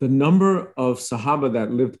number of Sahaba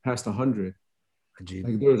that lived past 100,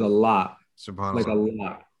 like, there was a lot, like a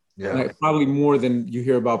lot, like probably more than you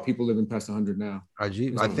hear about people living past 100 now. I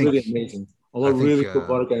think really amazing. Allah really put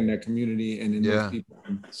barakah in that community and in those people,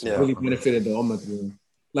 and really benefited the ummah through them.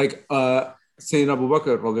 Like Sayyidina Abu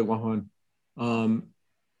Bakr radiallahu anhu,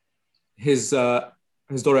 his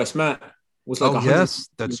daughter Asma was like, yes,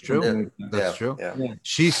 that's true. That's true. Yeah.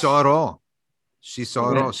 She saw it all. She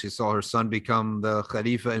saw it all. She saw her son become the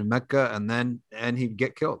Khalifa in Mecca, and he'd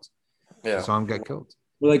get killed. Yeah. Saw him get killed.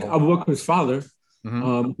 Like Abu Bakr's father,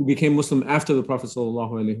 who became Muslim after the Prophet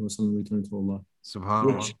ﷺ returned to Allah.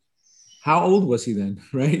 SubhanAllah. How old was he then,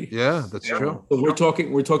 right? Yeah, that's true. So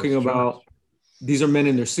we're talking about these are men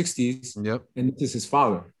in their 60s. Yep. And this is his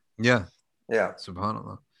father. Yeah. Yeah.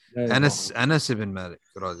 SubhanAllah. Anas ibn Malik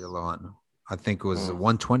radiallahu anhu. I think it was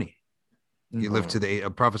 120. He lived to the age.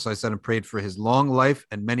 Prophet ﷺ prayed for his long life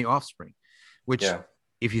and many offspring, which,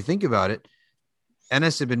 if you think about it,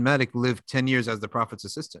 Anas ibn Malik lived 10 years as the Prophet's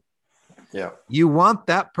assistant. Yeah. You want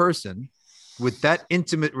that person with that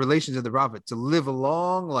intimate relation to the Prophet to live a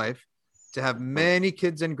long life, to have many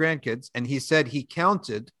kids and grandkids. And he said he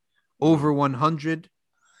counted over 100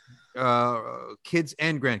 kids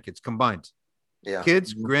and grandkids combined. Yeah.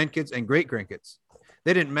 Kids, grandkids, and great grandkids.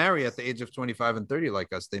 They didn't marry at the age of 25 and 30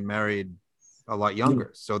 like us. They married a lot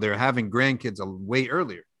younger. So they're having grandkids way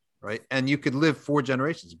earlier, right? And you could live 4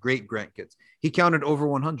 generations, great grandkids. He counted over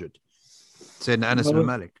 100. Said Anas ibn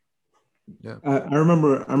Malik. Yeah. I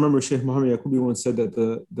remember Sheikh Muhammad Yaqubi once said that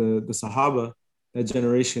the Sahaba, that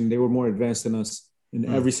generation, they were more advanced than us in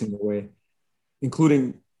every single way,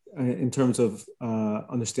 including in terms of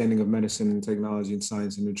understanding of medicine and technology and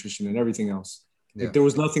science and nutrition and everything else. Like there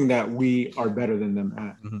was nothing that we are better than them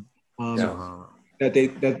at.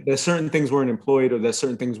 That certain things weren't employed, or that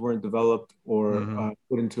certain things weren't developed or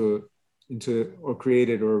put into or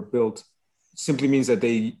created or built, simply means that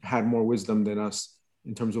they had more wisdom than us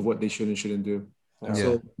in terms of what they should and shouldn't do.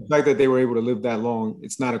 So the fact that they were able to live that long,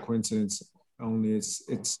 it's not a coincidence. Only it's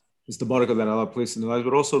the barakah that Allah placed in their lives,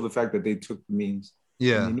 but also the fact that they took the means.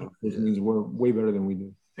 Those means were way better than we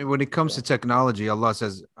do. And when it comes to technology, Allah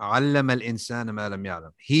says, "Allama al-insana ma lam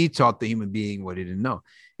ya'lam." He taught the human being what he didn't know.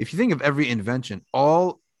 If you think of every invention,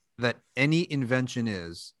 all that any invention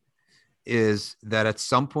is that at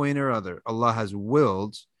some point or other, Allah has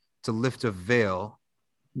willed to lift a veil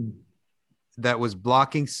that was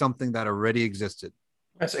blocking something that already existed.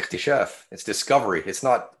 It's ikhtishaf. It's discovery. It's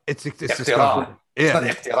not. It's discovery. It's not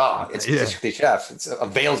ikhtira. It's ikhtishaf. It's a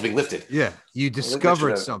veil's being lifted. Yeah, you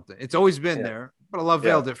discovered something. It's always been there, but Allah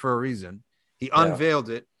veiled it for a reason. He unveiled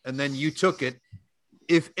it, and then you took it.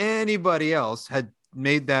 If anybody else had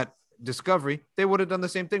made that discovery, they would have done the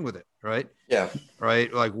same thing with it, right? Yeah.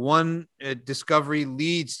 Right. Like one discovery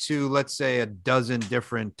leads to, let's say, a dozen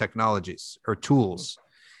different technologies or tools.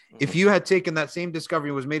 If you had taken that same discovery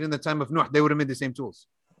and was made in the time of Nuh, they would have made the same tools.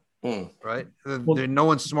 Right? No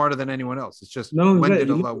one's smarter than anyone else. It's just when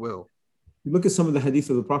did Allah will? You look at some of the hadith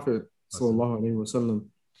of the Prophet sallallahu alaihi wasallam,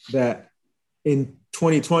 that in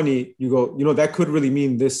 2020 you go, that could really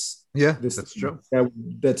mean this. Yeah, that's true.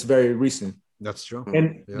 That's very recent. That's true.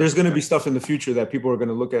 And there's going to be stuff in the future that people are going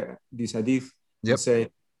to look at these hadith and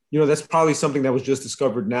say, that's probably something that was just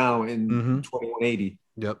discovered now in 2180.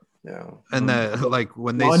 Yep. Yeah. And like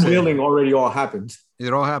when they unveiling already all happened.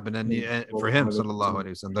 It all happened. And for him, sallallahu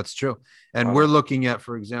alaihi wasallam, that's true. And we're looking at,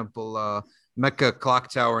 for example, Mecca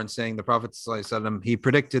clock tower and saying the Prophet sallallahu alaihi wasallam, he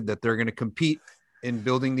predicted that they're going to compete in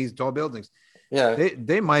building these tall buildings. Yeah.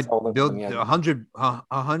 They might build 100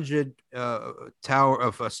 tower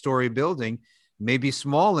of a story building, maybe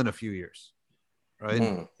small in a few years,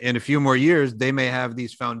 right? In a few more years, they may have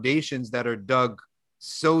these foundations that are dug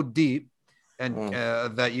so deep and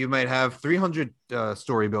that you might have 300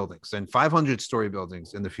 story buildings and 500 story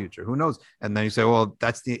buildings in the future. Who knows? And then you say, well,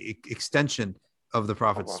 that's the extension of the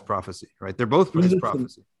Prophet's prophecy, right? They're both his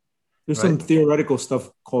prophecy. There's some theoretical stuff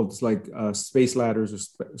called like space ladders or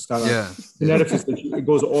skylines. It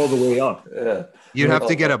goes all the way up. You'd have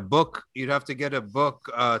to get a book. You'd have to get a book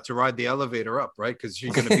to ride the elevator up, right? Because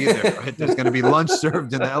you're going to be there, right? There's going to be lunch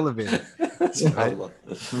served in the elevator. Right?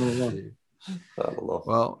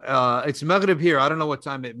 Well, it's Maghrib here. I don't know what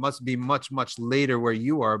time. It must be much, much later where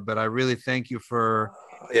you are, but I really thank you for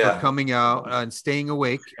coming out and staying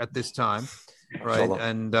awake at this time, right?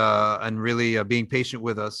 And really being patient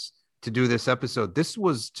with us to do this episode. This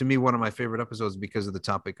was, to me, one of my favorite episodes because of the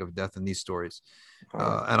topic of death and these stories.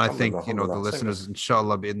 And I think, the listeners,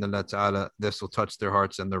 inshallah, bi'idhnillah ta'ala, this will touch their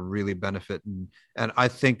hearts and they'll really benefit. And I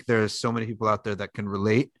think there's so many people out there that can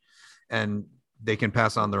relate and they can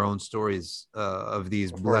pass on their own stories of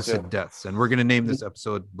these blessed deaths. And we're going to name this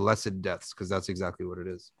episode Blessed Deaths because that's exactly what it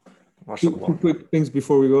is. Two quick things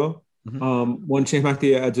before we go. One, Sheikh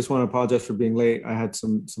Mahdi, I just want to apologize for being late. I had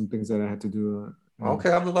some things that I had to do. Okay,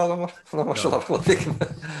 alhamdulillah.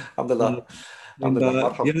 Alhamdulillah. And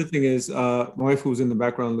the other thing is, my wife, who was in the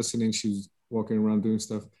background listening, she was walking around doing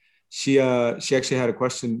stuff. She actually had a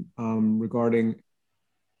question regarding,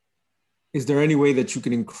 is there any way that you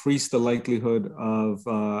can increase the likelihood of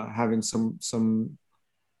having some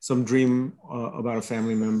dream about a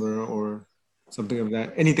family member or something of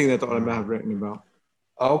that, anything that the ulama have written about?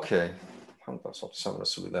 Okay. I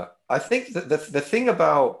think the thing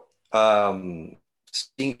about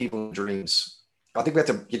seeing people in dreams, I think we have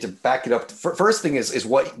to get to back it up. First thing is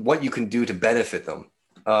what you can do to benefit them.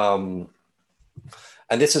 And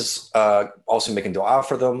this is also making dua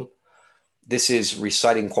for them. this is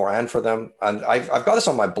reciting Quran for them. And I've got this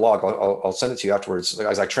on my blog. I'll send it to you afterwards.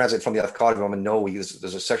 As I translate from the Afkar of Imam Nawawi,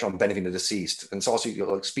 there's a section on benefiting the deceased. And it's also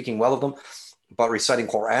like speaking well of them, but reciting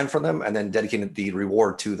Quran for them and then dedicating the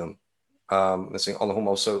reward to them. Saying,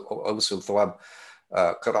 Allahumma awsil thawab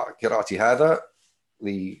qira'ati hadha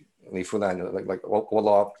li fulan, like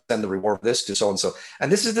Allah send the reward of this to so and so.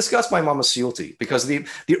 And this is discussed by Imam Suyuti, because the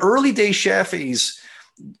early day Shafi'is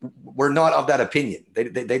were not of that opinion. They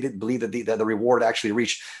didn't believe that the reward actually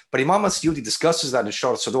reached. But Imam Suyuti discusses that in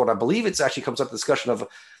Sharh Sadur. I believe it actually comes up the discussion of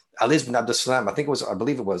Ali ibn Abdul Salam. I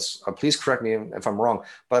believe it was, please correct me if I'm wrong,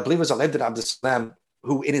 but I believe it was Ali ibn Abdul Salam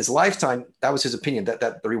who in his lifetime, that was his opinion, that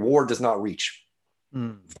the reward does not reach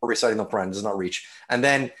for reciting the Quran, does not reach. And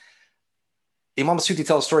then Imam Suyuti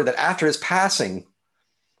tells a story that after his passing,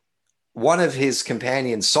 one of his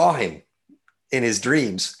companions saw him in his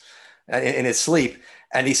dreams, in his sleep,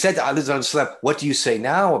 and he said to Ali ibn Abdul Salam, what do you say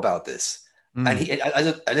now about this? And Ali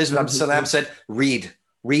ibn Abdul Salam said, read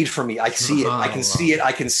for me. I see it. I can see it.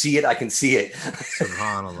 I can see it. I can see it.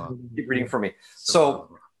 Subhanallah. Keep reading for me.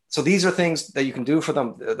 So these are things that you can do for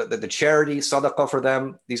them. The charity, sadaqah for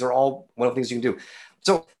them. These are all one of the things you can do.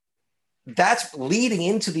 So that's leading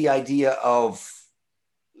into the idea of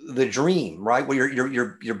the dream, right? Where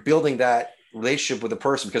you're building that relationship with the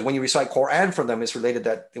person, because when you recite Quran for them, it's related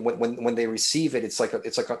that when they receive it,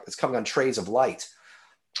 it's coming on trays of light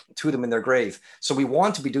to them in their grave. So we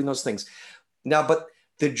want to be doing those things now. But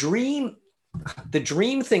the dream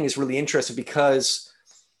thing is really interesting, because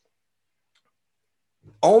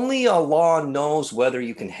only Allah knows whether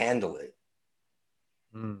you can handle it.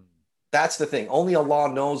 That's the thing. Only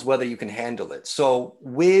Allah knows whether you can handle it. So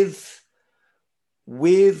with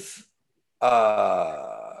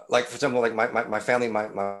like, for example, like my family,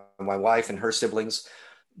 my wife and her siblings,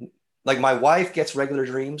 like my wife gets regular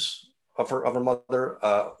dreams of her mother.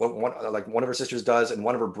 One of her sisters does, and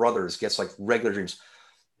one of her brothers gets like regular dreams.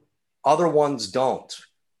 Other ones don't,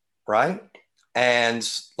 right? And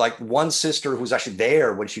like one sister who's actually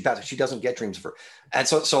there when she passes, she doesn't get dreams of her. And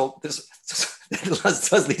so this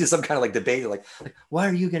does lead to some kind of like debate, like why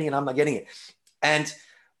are you getting it? I'm not getting it. And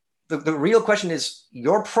the real question is,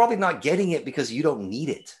 you're probably not getting it because you don't need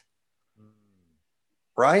it.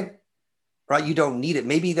 Right? You don't need it.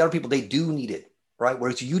 Maybe the other people, they do need it, right?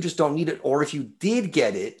 Whereas you just don't need it. Or if you did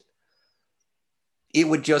get it, it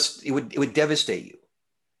would devastate you.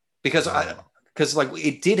 Because like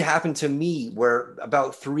it did happen to me, where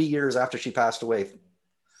about 3 years after she passed away,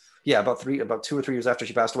 about 2 or 3 years after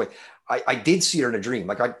she passed away, I did see her in a dream.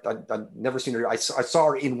 Like I'd never seen her. I saw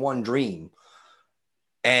her in one dream,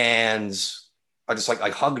 and I just I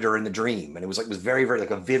hugged her in the dream, and it was very, very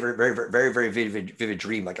like a vivid, very, very, very, very vivid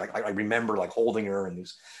dream. Like I remember like holding her, and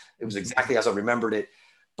it was exactly as I remembered it,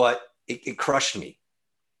 but it crushed me.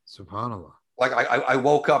 Subhanallah. Like I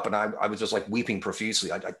woke up and I was just like weeping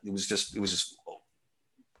profusely. It was just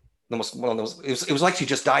almost one of those. It was like she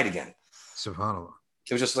just died again. Subhanallah.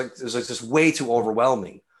 It was just way too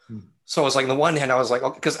overwhelming. So it's like on the one hand, I was like,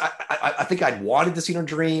 because I think I'd wanted to see her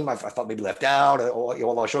dream. I thought maybe left out, or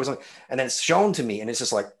I'll show something, and then it's shown to me, and it's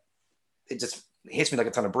just like, it just hits me like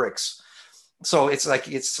a ton of bricks. So it's like,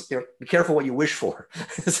 be careful what you wish for,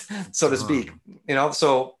 so to speak.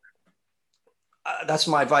 So that's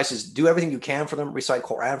my advice: is do everything you can for them, recite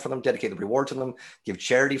Quran for them, dedicate the reward to them, give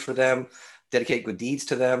charity for them, dedicate good deeds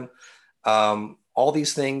to them, all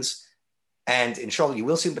these things. And inshallah, you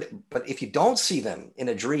will see. But if you don't see them in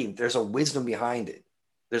a dream, there's a wisdom behind it.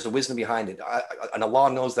 And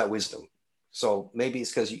Allah knows that wisdom. So maybe it's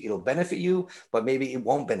because it'll benefit you, but maybe it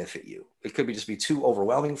won't benefit you. It could just be too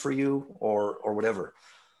overwhelming for you, or whatever.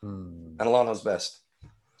 And Allah knows best.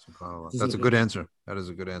 SubhanAllah. That's a good answer. That is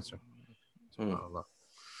a good answer. SubhanAllah.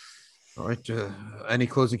 All right. Any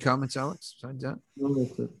closing comments, Alex? Besides that? No,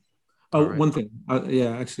 that's it. Right. One thing.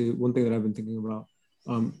 Actually, one thing that I've been thinking about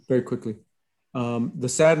very quickly. The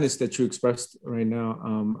sadness that you expressed right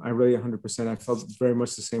now, I really 100%. I felt very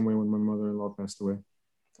much the same way when my mother-in-law passed away.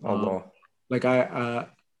 One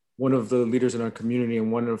of the leaders in our community and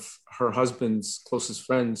one of her husband's closest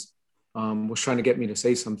friends was trying to get me to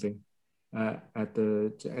say something and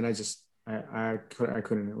I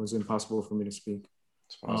couldn't. It was impossible for me to speak.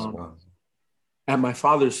 At my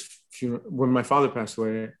father's funeral, when my father passed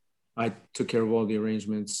away, I took care of all the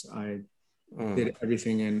arrangements. I did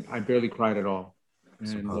everything, and I barely cried at all.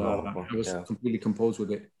 And I was completely composed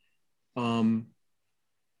with it.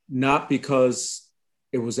 Not because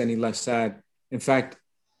it was any less sad. In fact,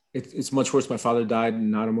 it's much worse. My father died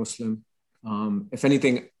not a Muslim. If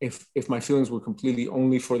anything, if my feelings were completely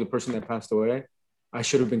only for the person that passed away, I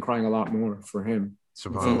should have been crying a lot more for him. For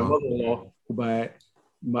my mother-in-law, who by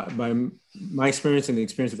my experience and the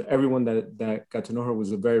experience of everyone that got to know her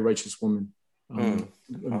was a very righteous woman,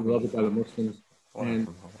 beloved by the Muslims. And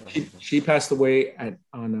she passed away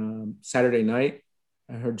on Saturday night.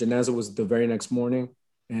 And her janazah was the very next morning,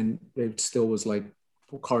 and it still was like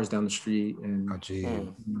cars down the street, and it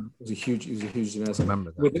was a huge janazah. I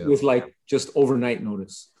remember that, with like just overnight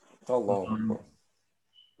notice. But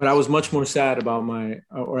I was much more sad about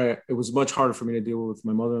it was much harder for me to deal with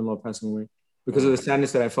my mother-in-law passing away because of the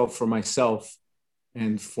sadness that I felt for myself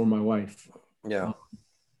and for my wife. Yeah.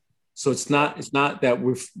 So it's not that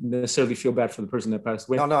we necessarily feel bad for the person that passed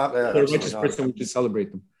away. No, they're a righteous person. We just celebrate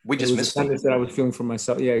them. We just missed them. That I was feeling for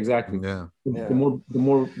myself. Yeah, exactly. Yeah. The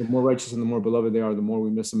more righteous and the more beloved they are, the more we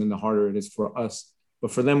miss them, and the harder it is for us. But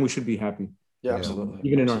for them, we should be happy. Yeah, absolutely.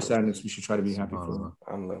 Even in our sadness, we should try to be happy for them.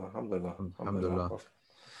 Alhamdulillah.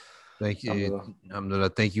 Thank you. Alhamdulillah.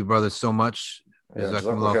 Thank you, brother, so much.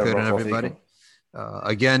 Jazakumullah khairan, everybody.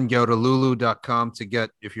 Again, go to lulu.com to get,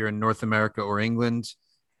 if you're in North America or England,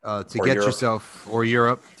 to get yourself, or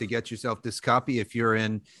Europe, to get yourself this copy. If you're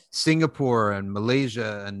in Singapore and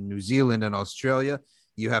Malaysia and New Zealand and Australia,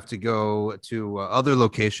 you have to go to other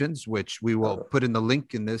locations, which we will put in the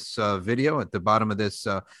link in this video at the bottom of this,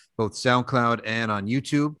 both SoundCloud and on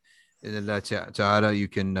YouTube. You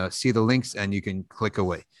can see the links and you can click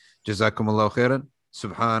away. Jazakumullahu khairan.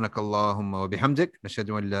 سبحانك اللهم وبحمدك نشهد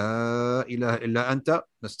أن لا إله إلا أنت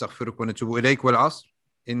نستغفرك ونتوب إليك والعصر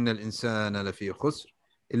إن الإنسان لفي خسر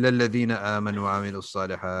إلا الذين آمنوا وعملوا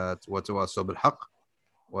الصالحات وتواصوا بالحق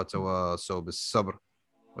وتواصوا بالصبر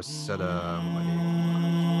والسلام عليكم.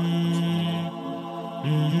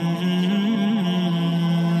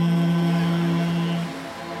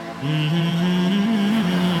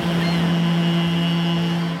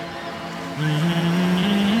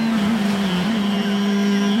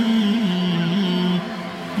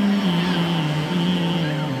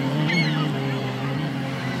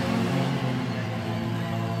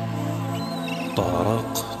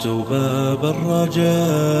 طرقت باب الرجاء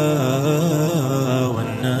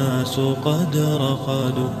والناس قد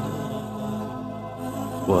رقدوا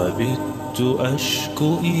وبت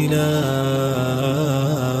أشكو إلى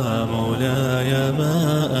مولاي ما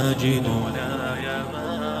أجد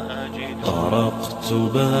طرقت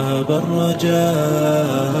باب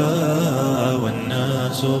الرجاء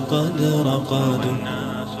والناس قد رقدوا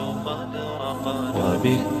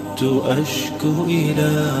وبت أشكو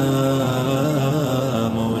إلى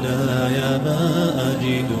مولاي ما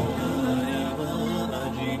أجد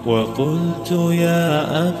وقلت يا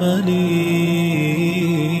أملي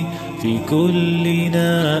في كل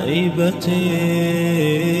نائبة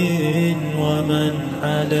ومن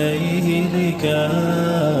عليه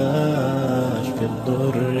لكاشف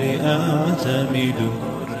الضر أعتمد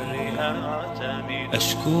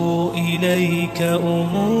أشكو إليك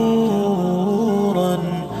أمورا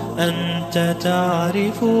أنت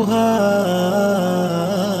تعرفها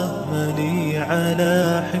ملي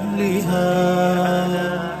على حملها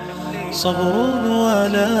صبر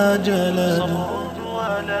ولا جلد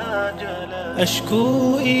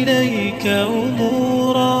أشكو إليك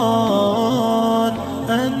أمورا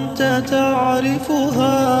أنت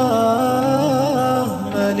تعرفها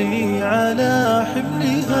ملي على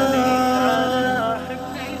حملها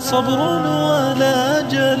صبر ولا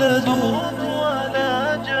جلد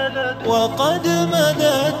وقد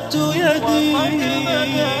مددت يدي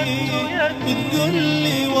بالذل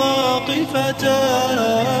واقفة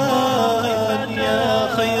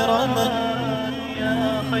يا خير من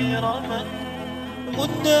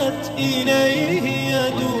مدت إليه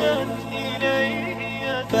يد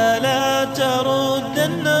فلا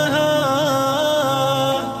تردنها